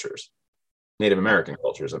native cultures, Native American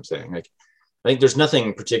cultures. I'm saying, like, I think there's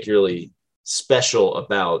nothing particularly special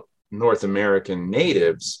about North American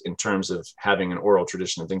natives in terms of having an oral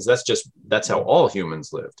tradition and things. That's how all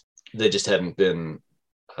humans lived. They just hadn't been.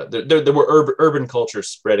 There were urban cultures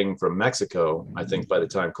spreading from Mexico, I think, by the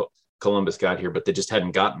time Columbus got here, but they just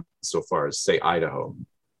hadn't gotten so far as, say, Idaho,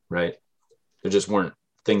 right? There just weren't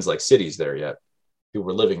things like cities there yet. People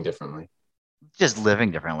were living differently. Just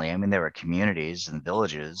living differently. I mean, there were communities and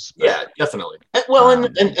villages. Yeah, definitely. Well,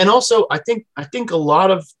 and also, I think a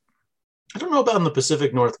lot of, I don't know about in the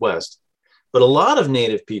Pacific Northwest, but a lot of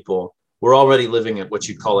native people were already living at what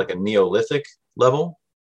you'd call like a Neolithic level.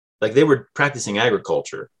 Like they were practicing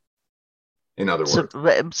agriculture, in other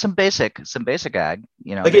words. Some basic ag,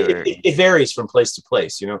 Like it varies from place to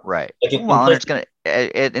place, Right. Like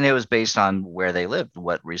and it was based on where they lived,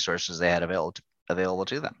 what resources they had available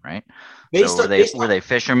to them, right? So were they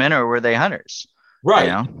fishermen or were they hunters?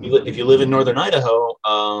 Right. If you live in northern Idaho,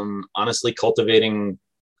 honestly, cultivating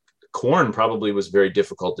corn probably was very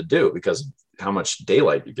difficult to do because of how much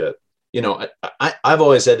daylight you get. I've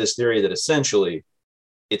always had this theory that essentially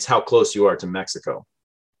it's how close you are to Mexico,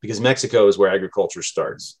 because Mexico is where agriculture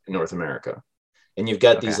starts in North America. And you've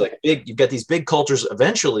got these big cultures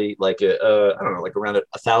eventually, like, I don't know, like around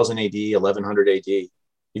 1000 AD, 1100 AD,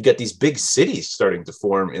 you've got these big cities starting to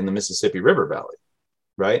form in the Mississippi River Valley,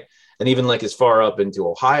 right? And even like as far up into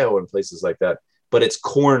Ohio and places like that, but it's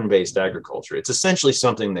corn-based agriculture. It's essentially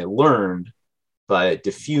something they learned by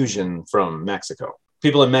diffusion from Mexico.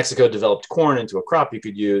 People in Mexico developed corn into a crop you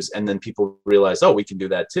could use, and then people realized, oh, we can do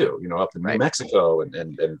that too, up in New Mexico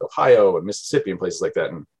and Ohio and Mississippi and places like that.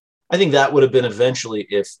 And I think that would have been eventually,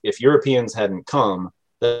 if Europeans hadn't come,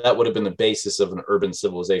 that would have been the basis of an urban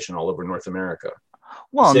civilization all over North America.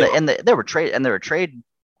 Well, there were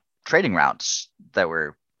trading routes that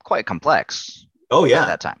were quite complex. Oh yeah, at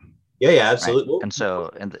that time. Yeah, absolutely. Right? And so,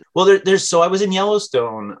 so I was in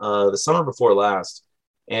Yellowstone the summer before last,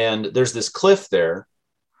 and there's this cliff there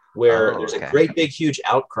where there's a great big huge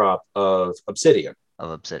outcrop of obsidian.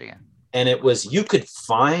 And you could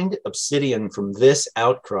find obsidian from this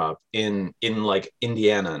outcrop in like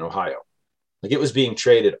Indiana and Ohio. Like it was being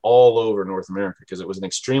traded all over North America because it was an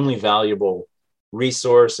extremely valuable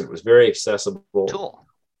resource and it was very accessible. Tool.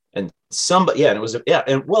 And somebody, yeah, and it was, yeah,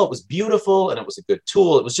 and well, it was beautiful and it was a good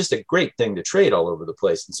tool. It was just a great thing to trade all over the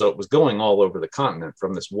place. And so it was going all over the continent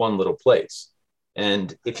from this one little place.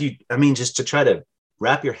 And if you, I mean, just to try to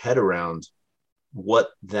wrap your head around what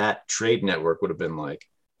that trade network would have been like,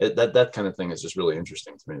 that kind of thing is just really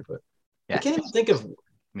interesting to me. But I Yeah. can't even think of Me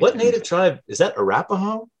what too. native tribe is that.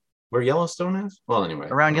 Arapaho, where Yellowstone is? Well, anyway,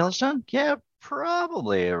 Around Yellowstone? Yeah,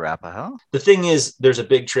 probably Arapaho. the thing is, there's a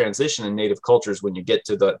big transition in native cultures when you get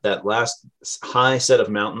to that last high set of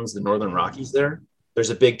mountains, the Northern Rockies. There's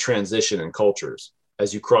a big transition in cultures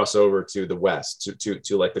as you cross over to the west,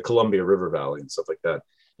 to like the Columbia River Valley and stuff like that.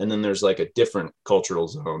 And then there's like a different cultural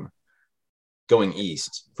zone going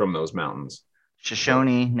east from those mountains.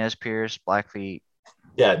 Shoshone, Nez Perce, Blackfeet.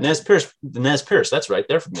 Yeah, Nez Perce. That's right.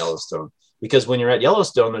 They're from Yellowstone. Because when you're at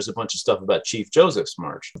Yellowstone, there's a bunch of stuff about Chief Joseph's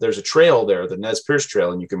March. There's a trail there, the Nez Perce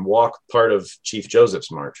Trail, and you can walk part of Chief Joseph's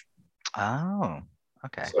March. Oh,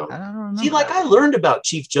 okay. So, I don't remember. see, like I learned about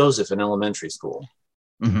Chief Joseph in elementary school.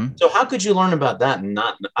 Mm-hmm. So how could you learn about that and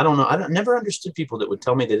not? I don't know. Never understood people that would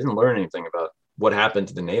tell me they didn't learn anything about what happened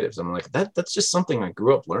to the natives. I'm like, that's just something I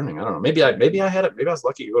grew up learning. I don't know. Maybe I had it. Maybe I was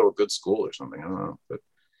lucky to go to a good school or something. I don't know. But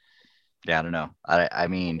Yeah, I don't know. I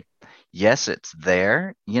mean, yes, it's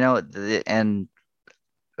there, and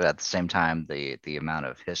at the same time, the amount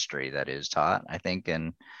of history that is taught, I think,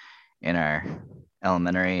 in our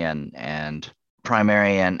elementary and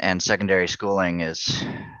primary and secondary schooling is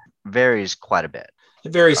varies quite a bit.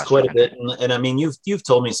 it varies Across the quite a country. bit, and I mean, you've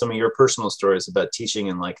told me some of your personal stories about teaching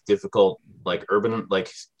in like difficult, like urban,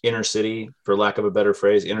 like inner city, for lack of a better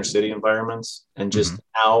phrase, inner city environments, and just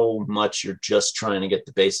how much you're just trying to get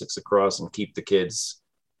the basics across and keep the kids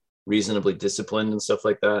reasonably disciplined and stuff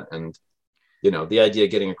like that. And the idea of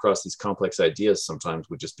getting across these complex ideas sometimes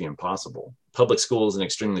would just be impossible. Public school is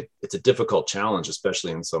it's a difficult challenge,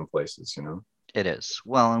 especially in some places. It is.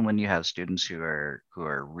 Well, and when you have students who are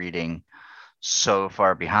reading so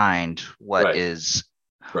far behind what Right. is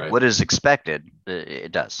Right. what is expected,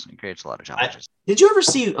 it does. It creates a lot of challenges. Did you ever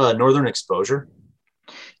see Northern Exposure?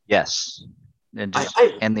 Yes. And I, just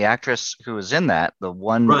I and the actress who was in that, the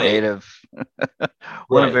one Right. native,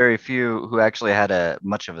 one of Right. very few who actually had a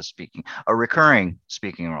recurring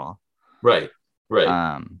speaking role, Right.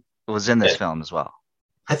 was in this Yeah. film as well.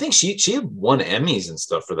 I think she won Emmys and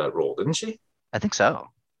stuff for that role, didn't she? I think so.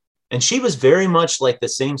 And she was very much like the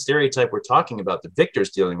same stereotype we're talking about that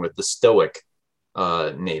Victor's dealing with, the stoic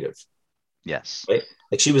native. Yes. Right?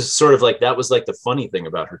 Like she was sort of like, that was like the funny thing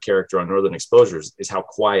about her character on Northern Exposures, is how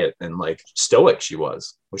quiet and like stoic she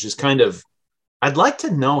was, which is kind of, I'd like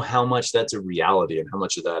to know how much that's a reality and how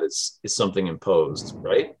much of that is something imposed,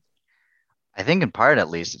 right? I think in part, at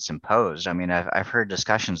least, it's imposed. I mean, I've heard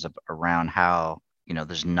discussions around how,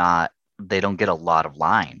 they don't get a lot of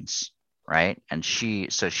lines, right? And she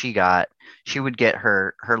would get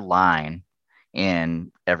her line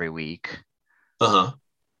in every week, Uh-huh.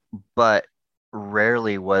 but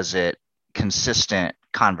rarely was it consistent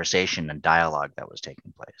conversation and dialogue that was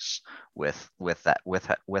taking place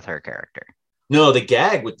with her character. No, the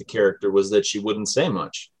gag with the character was that she wouldn't say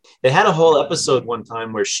much. They had a whole episode one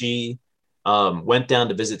time where she went down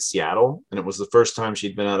to visit Seattle, and it was the first time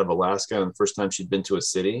she'd been out of Alaska and the first time she'd been to a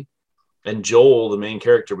city. And Joel, the main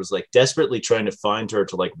character, was like desperately trying to find her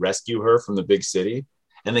to like rescue her from the big city.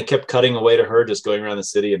 And they kept cutting away to her just going around the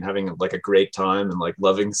city and having like a great time and like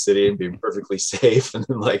loving the city and being perfectly safe. And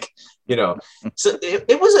then so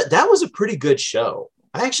that was a pretty good show.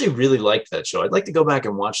 I actually really liked that show. I'd like to go back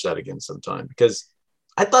and watch that again sometime, because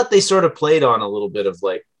I thought they sort of played on a little bit of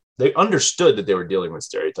like, they understood that they were dealing with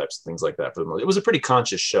stereotypes and things like that. For the most, it was a pretty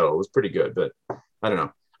conscious show. It was pretty good, but I don't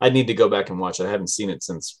know. I'd need to go back and watch it. I haven't seen it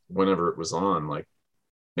since whenever it was on, like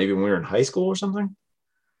maybe when we were in high school or something.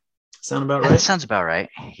 Sound about right? That sounds about right.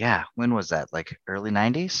 Yeah. When was that? Like early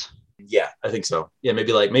 90s? Yeah, I think so. Yeah, maybe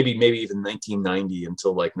even 1990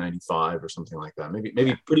 until like 95 or something like that.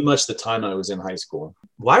 Maybe pretty much the time I was in high school.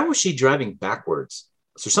 Why was she driving backwards?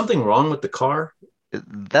 Is there something wrong with the car?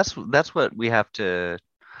 That's what we have to.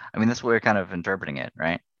 I mean, that's what we're kind of interpreting it,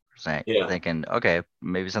 right? Saying, Yeah. Thinking, okay,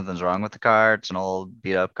 maybe something's wrong with the car. It's an old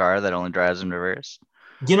beat up car that only drives in reverse.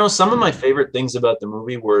 Some of my favorite things about the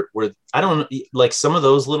movie were I don't know, like some of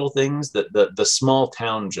those little things, that the small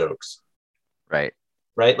town jokes, Right.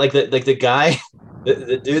 like the guy,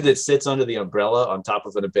 the dude that sits under the umbrella on top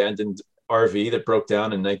of an abandoned RV that broke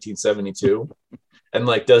down in 1972 and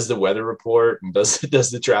like does the weather report and does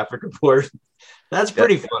the traffic report. That's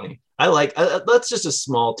pretty funny. I like that's just a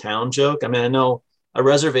small town joke. I mean, I know a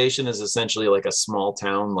reservation is essentially like a small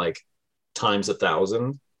town, like times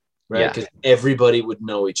 1,000, right? Yeah. Because everybody would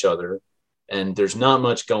know each other. and there's not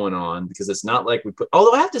much going on because it's not like we put.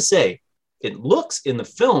 Although I have to say, it looks in the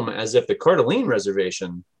film as if the Coeur d'Alene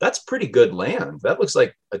Reservation, that's pretty good land. That looks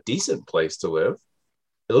like a decent place to live.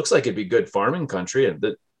 It looks like it'd be good farming country, and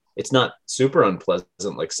that it's not super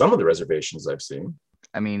unpleasant like some of the reservations I've seen.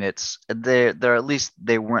 I mean, they're at least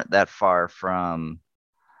they weren't that far Spokane.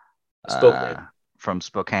 From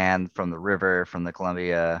Spokane, from the river, from the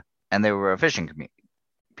Columbia, and they were a fishing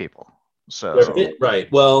people. So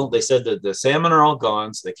Right. Well, they said that the salmon are all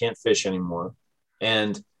gone, so they can't fish anymore.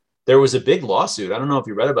 And there was a big lawsuit. I don't know if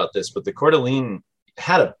you read about this, but the Coeur d'Alene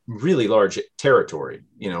had a really large territory,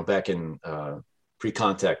 back in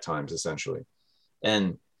pre-contact times, essentially.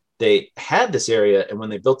 And they had this area, and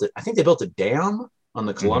when they built it, I think they built a dam on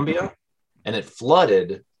the Columbia, and it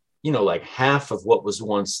flooded, like half of what was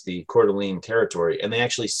once the Coeur d'Alene territory. And they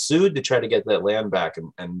actually sued to try to get that land back,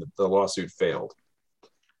 and the lawsuit failed.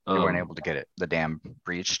 They weren't able to get the dam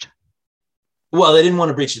breached. Well, they didn't want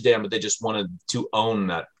to breach the dam, but they just wanted to own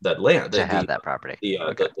that land. To have that property.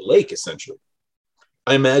 The lake, essentially.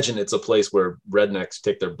 I imagine it's a place where rednecks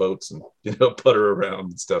take their boats and, putter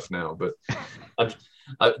around and stuff now. But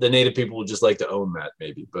the native people would just like to own that,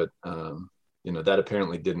 maybe. But, that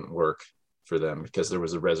apparently didn't work for them because there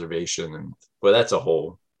was a reservation. And, well, that's a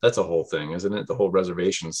whole thing, isn't it? The whole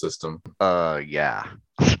reservation system. Yeah.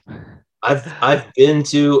 I've been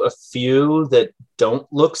to a few that don't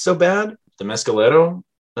look so bad. The Mescalero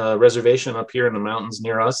reservation up here in the mountains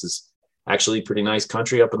near us is actually pretty nice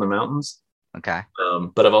country up in the mountains. Okay.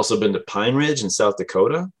 But I've also been to Pine Ridge in South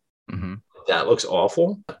Dakota. Mm-hmm. That looks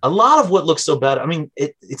awful. A lot of what looks so bad, I mean,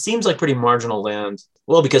 it seems like pretty marginal land.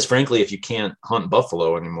 Well, because frankly, if you can't hunt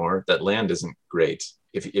buffalo anymore, that land isn't great,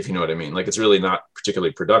 if you know what I mean. Like, it's really not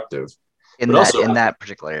particularly productive. In that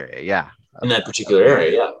particular area, yeah. In that particular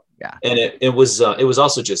area, yeah. Yeah. And it was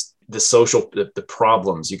also just the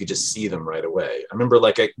problems. You could just see them right away. I remember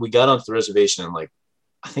we got onto the reservation and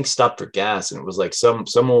I think stopped for gas, and it was like some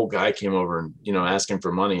old guy came over and, asking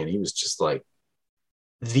for money. And he was just like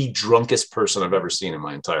the drunkest person I've ever seen in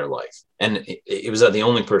my entire life. And it was the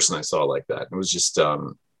only person I saw like that. It was just,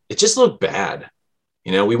 it just looked bad.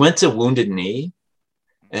 We went to Wounded Knee,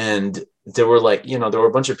 and there were there were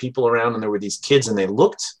a bunch of people around, and there were these kids, and they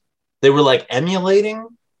were like emulating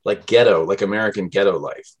like ghetto, like American ghetto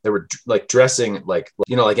life. They were like dressing like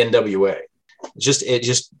NWA. It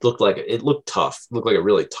just looked it looked tough. It looked like a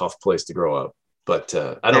really tough place to grow up. But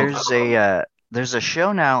I don't know. There's a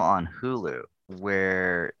show now on Hulu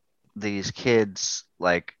where these kids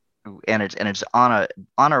and it's on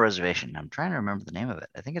a reservation. I'm trying to remember the name of it.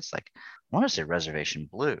 I think it's I want to say Reservation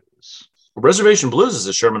Blues. Reservation Blues is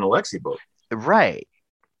a Sherman Alexie book. Right.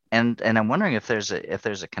 And I'm wondering if there's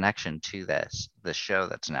a connection to this show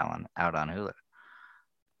that's now out on Hulu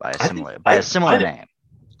by a similar name.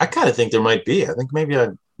 I kind of think there might be. I think maybe I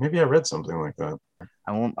read something like that.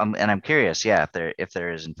 I'm curious, yeah, if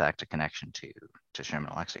there is in fact a connection to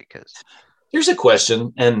Sherman Alexie. Because here's a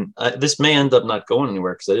question, and this may end up not going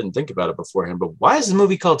anywhere because I didn't think about it beforehand. But why is the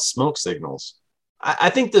movie called Smoke Signals? I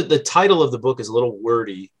think that the title of the book is a little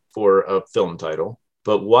wordy for a film title.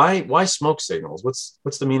 But why smoke signals?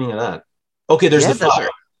 What's the meaning of that? Okay, there's the fire.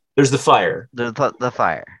 There's the fire. The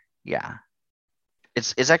fire. Yeah.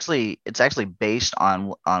 It's actually based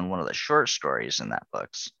on one of the short stories in that book.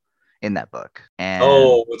 And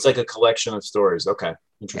it's like a collection of stories. Okay.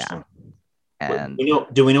 Interesting. Yeah. And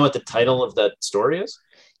do we know what the title of that story is?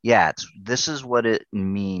 Yeah, this is what it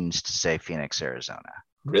means to say Phoenix, Arizona.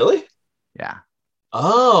 Really? Yeah.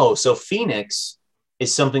 Oh, so Phoenix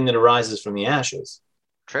is something that arises from the ashes.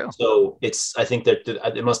 True. So I think that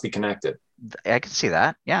it must be connected. I can see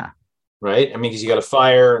that. Yeah. Right. I mean, because you got a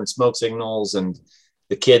fire and smoke signals and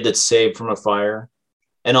the kid that's saved from a fire.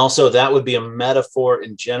 And also that would be a metaphor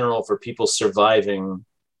in general for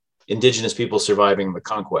indigenous people surviving the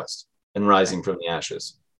conquest and rising from the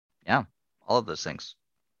ashes. Yeah. All of those things.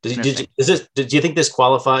 Do you think this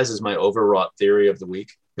qualifies as my overwrought theory of the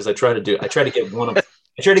week? Because I try to get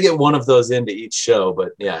one of those into each show,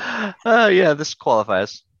 but yeah. Yeah, this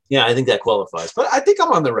qualifies. Yeah, I think that qualifies. But I think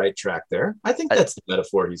I'm on the right track there. I think that's the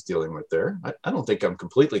metaphor he's dealing with there. I don't think I'm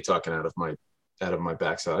completely talking out of my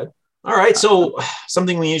backside. All right, so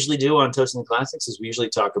something we usually do on Toasting the Classics is we usually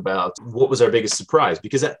talk about what was our biggest surprise.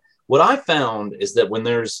 Because what I found is that when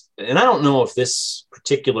and I don't know if this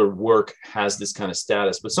particular work has this kind of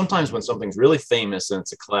status, but sometimes when something's really famous and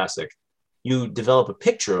it's a classic, you develop a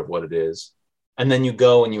picture of what it is. And then you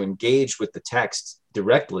go and you engage with the text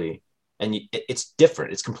directly, and it's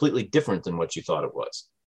different. It's completely different than what you thought it was.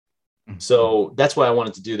 Mm-hmm. So that's why I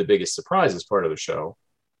wanted to do the biggest surprise as part of the show.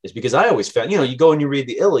 is because I always found, you go and you read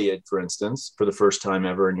the Iliad, for instance, for the first time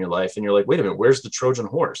ever in your life, and you're like, wait a minute, where's the Trojan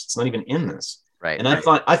horse? It's not even in this. Right. And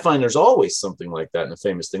I find there's always something like that in a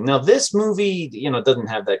famous thing. Now, this movie, doesn't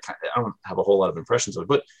have that kind of, I don't have a whole lot of impressions of it,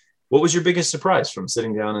 but what was your biggest surprise from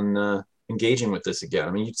sitting down and engaging with this again?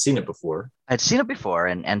 I mean, you'd seen it before. I'd seen it before,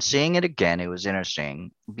 and seeing it again, it was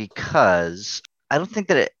interesting because I don't think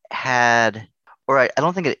that it had, or I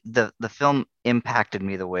don't think the film impacted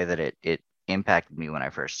me the way that it impacted me when I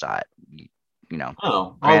first saw it.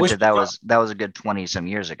 Oh, Granted, that was a good 20 some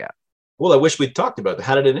years ago. Well, I wish we'd talked about that.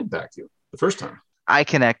 How did it impact you the first time? I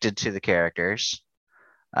connected to the characters.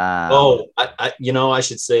 I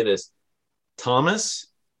should say this. Thomas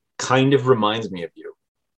kind of reminds me of you.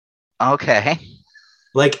 Okay.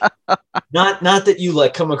 Like, not that you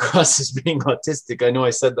like come across as being autistic. I know I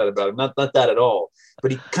said that about him. Not that at all.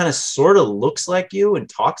 But he kind of sort of looks like you and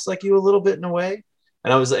talks like you a little bit in a way.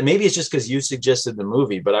 And I was like, maybe it's just because you suggested the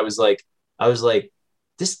movie, but I was like,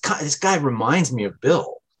 this guy reminds me of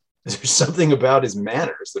Bill. There's something about his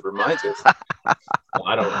manners that reminds us.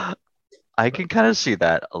 I don't know. I can kind of see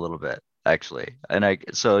that a little bit, actually. And I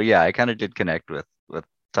kind of did connect with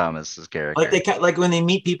Thomas's character. Like when they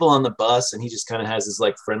meet people on the bus and he just kind of has this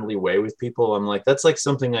like friendly way with people. I'm like, that's like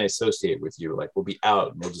something I associate with you. Like we'll be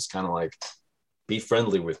out and we'll just kind of like be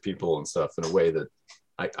friendly with people and stuff in a way that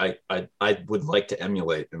I would like to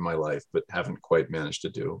emulate in my life, but haven't quite managed to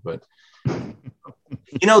do. But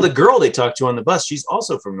the girl they talked to on the bus, she's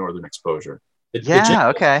also from Northern Exposure.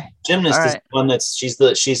 Okay. Gymnast is the one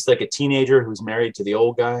she's like a teenager who's married to the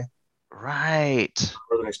old guy. Right.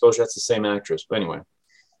 Northern Exposure, that's the same actress. But anyway.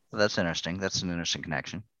 Well, that's interesting. That's an interesting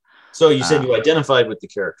connection. So you said you identified with the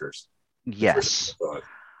characters. Yes.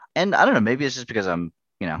 And I don't know, maybe it's just because I'm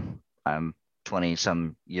 20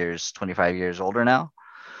 some years, 25 years older now.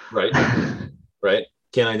 Right. Right.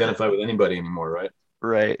 Can't identify with anybody anymore, right?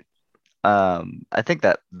 Right. I think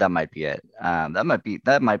that might be it.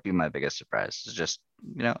 That might be my biggest surprise. It's just,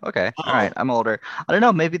 okay, all right, I'm older. I don't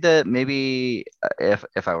know. Maybe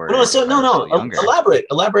if I were younger.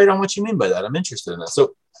 Elaborate on what you mean by that. I'm interested in that.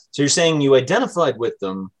 So you're saying you identified with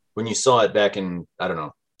them when you saw it back in, I don't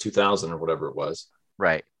know, 2000 or whatever it was,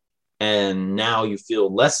 right? And now you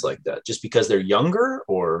feel less like that just because they're younger,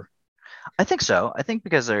 or? I think so. I think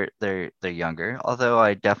because they're younger, although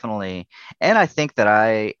I definitely, and I think that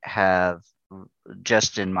I have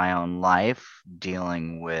just in my own life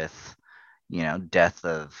dealing with, death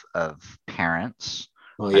of parents.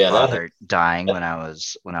 Oh yeah, my father dying when I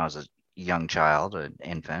was a young child, an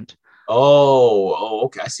infant. Oh,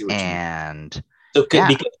 okay. I see what you mean. And so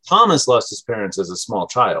because Thomas lost his parents as a small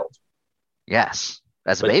child. Yes,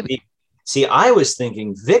 as a baby. See, I was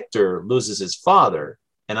thinking Victor loses his father.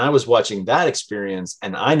 And I was watching that experience,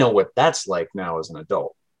 and I know what that's like now as an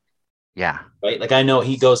adult. Yeah. Right. Like I know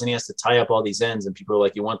he goes and he has to tie up all these ends, and people are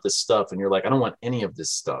like, "You want this stuff?" And you're like, "I don't want any of this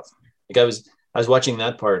stuff." Like I was watching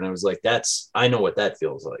that part, and I was like, I know what that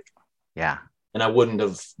feels like. Yeah. And I wouldn't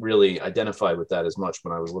have really identified with that as much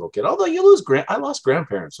when I was a little kid. Although I lost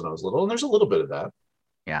grandparents when I was little, and there's a little bit of that.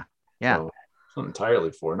 Yeah. Yeah. So, not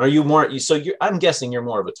entirely for. And are you more? I'm guessing you're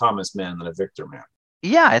more of a Thomas man than a Victor man.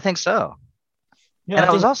 Yeah, I think so. Yeah, and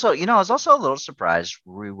I was also a little surprised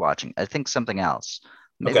rewatching. I think something else.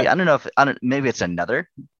 Maybe okay. I don't know maybe it's another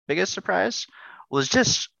biggest surprise was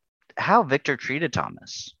just how Victor treated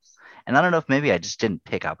Thomas. And I don't know if maybe I just didn't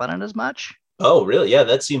pick up on it as much. Oh, really? Yeah,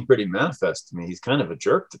 that seemed pretty manifest to me. He's kind of a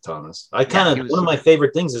jerk to Thomas. One of my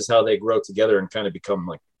favorite things is how they grow together and kind of become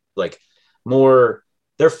like more,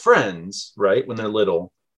 they're friends, right? When they're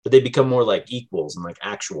little, but they become more like equals and like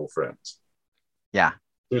actual friends. Yeah.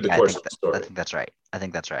 Through the course of the story. I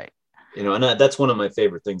think that's right. And that's one of my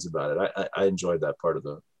favorite things about it. I enjoyed that part of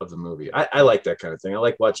the movie. I like that kind of thing. I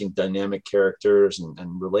like watching dynamic characters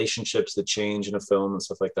and relationships that change in a film and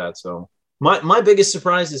stuff like that. So my biggest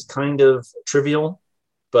surprise is kind of trivial,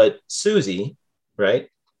 but Susie, right?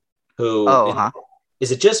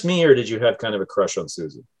 Is it just me, or did you have kind of a crush on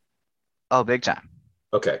Susie? Oh, big time.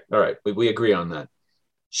 Okay. All right. We agree on that.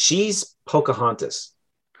 She's Pocahontas.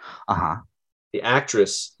 Uh-huh. The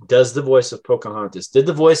actress does the voice of Pocahontas, did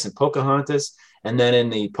the voice in Pocahontas, and then in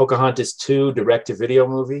the Pocahontas 2 direct-to-video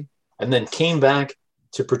movie, and then came back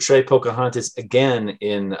to portray Pocahontas again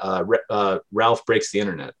in Ralph Breaks the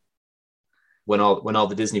Internet, when all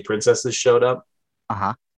the Disney princesses showed up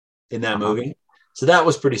in that movie. So that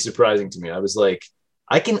was pretty surprising to me. I was like,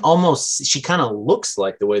 she kind of looks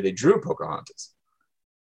like the way they drew Pocahontas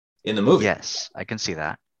in the movie. Yes, I can see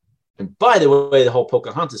that. And by the way, the whole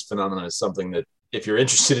Pocahontas phenomenon is something that, if you're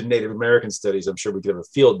interested in Native American studies, I'm sure we could have a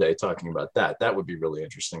field day talking about that. That would be really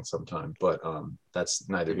interesting sometime, but that's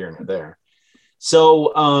neither here nor there.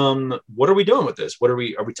 So, what are we doing with this? Are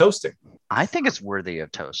we toasting? I think it's worthy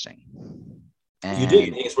of toasting. You do.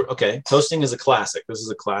 You And think okay? Toasting is a classic. This is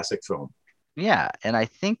a classic film. yeah, and I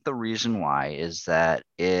think the reason why is that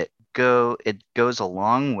it goes a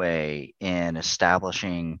long way in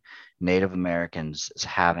establishing Native Americans as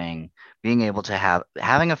being able to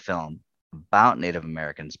having a film about Native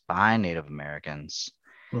Americans by Native Americans,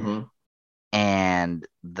 Mm-hmm. and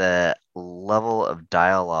the level of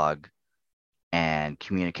dialogue and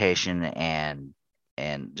communication and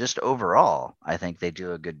just overall, I think they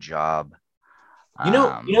do a good job. You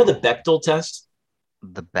know the Bechtel test.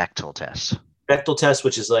 The Bechtel test. Bechtel test,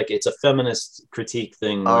 which is like it's a feminist critique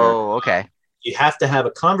thing where Oh, okay. you have to have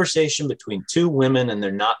a conversation between two women and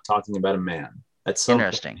they're not talking about a man at some point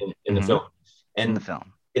Interesting. in the film. In the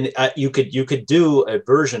And film. you could do a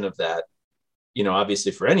version of that, you know,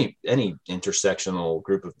 obviously for any intersectional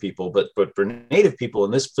group of people, but for Native people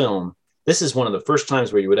in this film, this is one of the first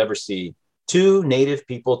times where you would ever see two Native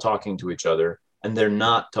people talking to each other, and they're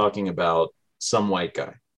not talking about some white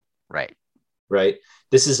guy, Right. right?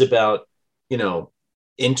 This is about, you know,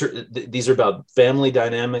 these are about family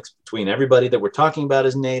dynamics between everybody that we're talking about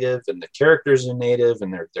as Native, and the characters are Native,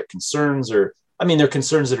 and their concerns are, I mean, they're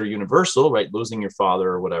concerns that are universal, right? Losing your father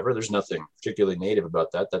or whatever. There's nothing particularly Native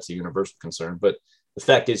about that. That's a universal concern. But the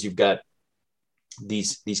fact is, you've got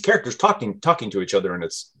these characters talking to each other, and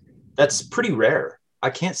that's pretty rare. I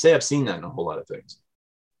can't say I've seen that in a whole lot of things.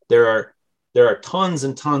 There are tons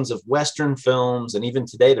and tons of Western films, and even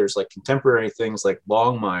today there's like contemporary things like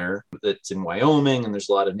Longmire that's in Wyoming, and there's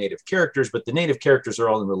a lot of Native characters, but the Native characters are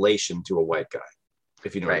all in relation to a white guy,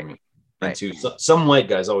 if you know what I mean. And Right. to some white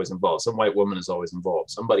guy is always involved, some white woman is always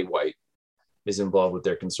involved, somebody white is involved with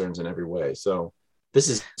their concerns in every way. So this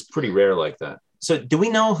is pretty rare like that. So do we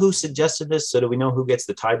know who suggested this? So do we know who gets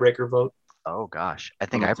the tiebreaker vote? Oh gosh. I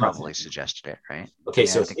think I probably suggested it, right? Okay,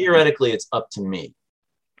 Yeah, so theoretically it's up to me.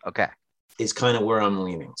 Okay. Is kind of where I'm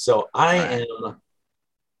leaning. So I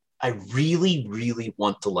really, really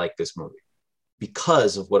want to like this movie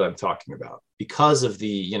because of what I'm talking about, because of the,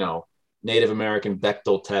 you know, Native American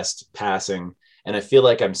Bechdel test passing. And I feel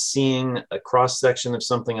like I'm seeing a cross section of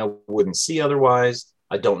something I wouldn't see otherwise.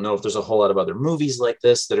 I don't know if there's a whole lot of other movies like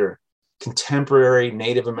this that are contemporary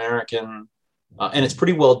Native American. And it's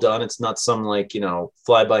pretty well done. It's not some like, you know,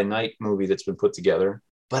 fly by night movie that's been put together.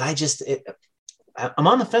 But I'm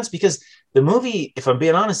on the fence because the movie, if I'm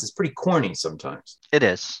being honest, is pretty corny sometimes. It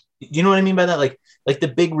is. You know what I mean by that? Like the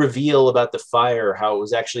big reveal about the fire, how it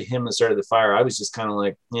was actually him that started the fire. I was just kind of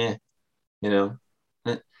like, yeah, you know,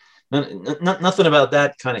 nothing about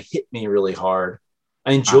that kind of hit me really hard.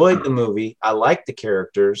 I enjoyed the movie. I liked the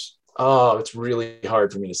characters. Oh, it's really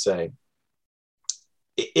hard for me to say.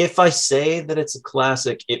 If I say that it's a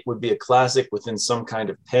classic, it would be a classic within some kind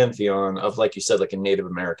of pantheon of, like you said, like a Native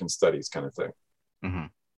American studies kind of thing. Mm-hmm.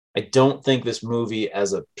 I don't think this movie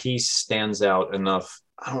as a piece stands out enough.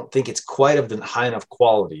 I don't think it's quite of the high enough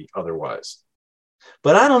quality otherwise.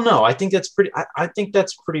 But I don't know. I think that's I think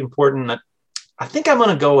that's pretty important. I think I'm going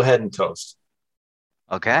to go ahead and toast.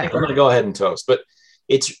 Okay. I'm going to go ahead and toast, but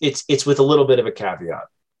it's with a little bit of a caveat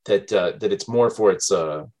that it's more for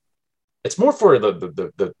the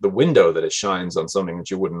window that it shines on something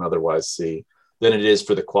that you wouldn't otherwise see than it is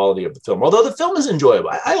for the quality of the film. Although the film is enjoyable.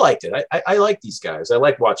 I liked it. I like these guys. I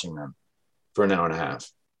like watching them for an hour and a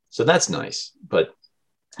half. So that's nice. But,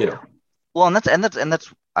 you know. Well, and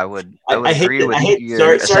that's I would agree with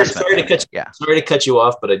your assessment. Sorry to cut you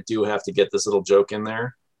off, but I do have to get this little joke in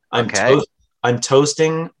there. I'm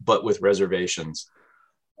toasting, but with reservations.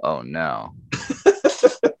 Oh, no.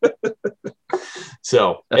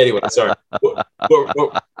 So anyway, sorry. What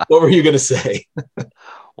were you going to say?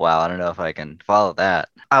 Wow, I don't know if I can follow that.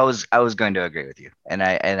 I was going to agree with you, and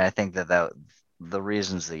I think that the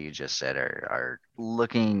reasons that you just said are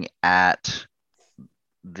looking at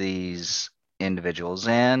these individuals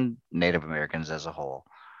and Native Americans as a whole,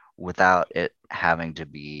 without it having to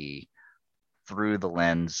be through the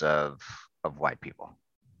lens of white people.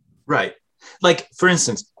 Right. Like, for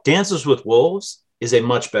instance, Dances with Wolves is a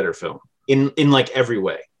much better film in like every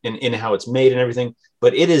way, in how it's made and everything.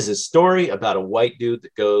 But it is a story about a white dude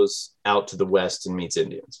that goes out to the West and meets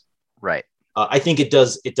Indians. Right. I think it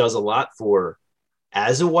does a lot for,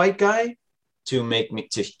 as a white guy, to make me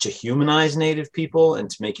to humanize Native people and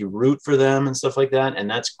to make you root for them and stuff like that. And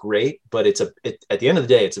that's great. But at the end of the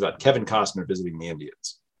day, it's about Kevin Costner visiting the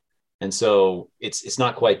Indians. And so it's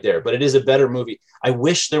not quite there, but it is a better movie. I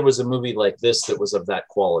wish there was a movie like this that was of that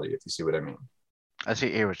quality, if you see what I mean. I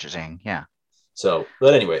see what you're saying. Yeah. So,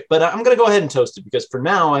 but anyway, I'm going to go ahead and toast it because for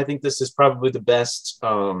now, I think this is probably the best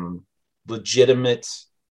legitimate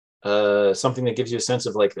something that gives you a sense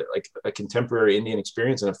of like a contemporary Indian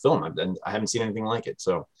experience in a film. And I haven't seen anything like it.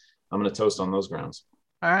 So I'm going to toast on those grounds.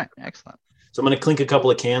 All right. Excellent. So I'm going to clink a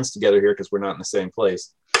couple of cans together here because we're not in the same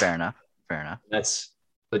place. Fair enough.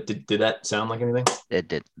 But did that sound like anything? It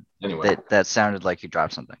did. Anyway. That sounded like you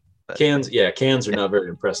dropped something. But... Cans are not very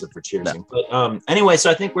impressive for cheersing. No. But anyway, so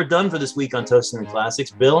I think we're done for this week on Toasting the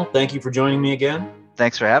Classics. Bill, thank you for joining me again.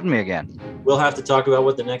 Thanks for having me again. We'll have to talk about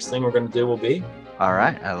what the next thing we're going to do will be. All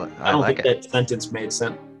right. I don't think that sentence made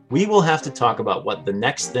sense. We will have to talk about what the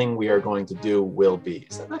next thing we are going to do will be.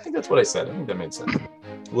 I think that's what I said. I think that made sense.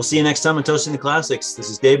 We'll see you next time on Toasting the Classics. This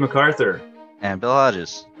is Dave MacArthur. And Bill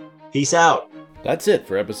Hodges. Peace out. That's it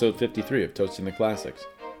for episode 53 of Toasting the Classics.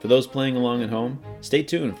 For those playing along at home, stay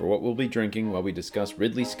tuned for what we'll be drinking while we discuss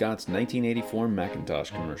Ridley Scott's 1984 Macintosh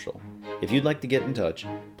commercial. If you'd like to get in touch,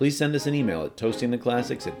 please send us an email at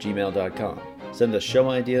toastingtheclassics@gmail.com. Send us show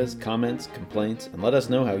ideas, comments, complaints, and let us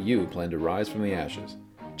know how you plan to rise from the ashes.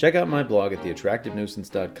 Check out my blog at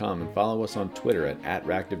theattractivenuisance.com and follow us on Twitter at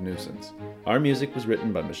 @RactiveNuisance. Our music was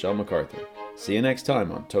written by Michelle MacArthur. See you next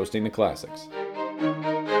time on Toasting the Classics.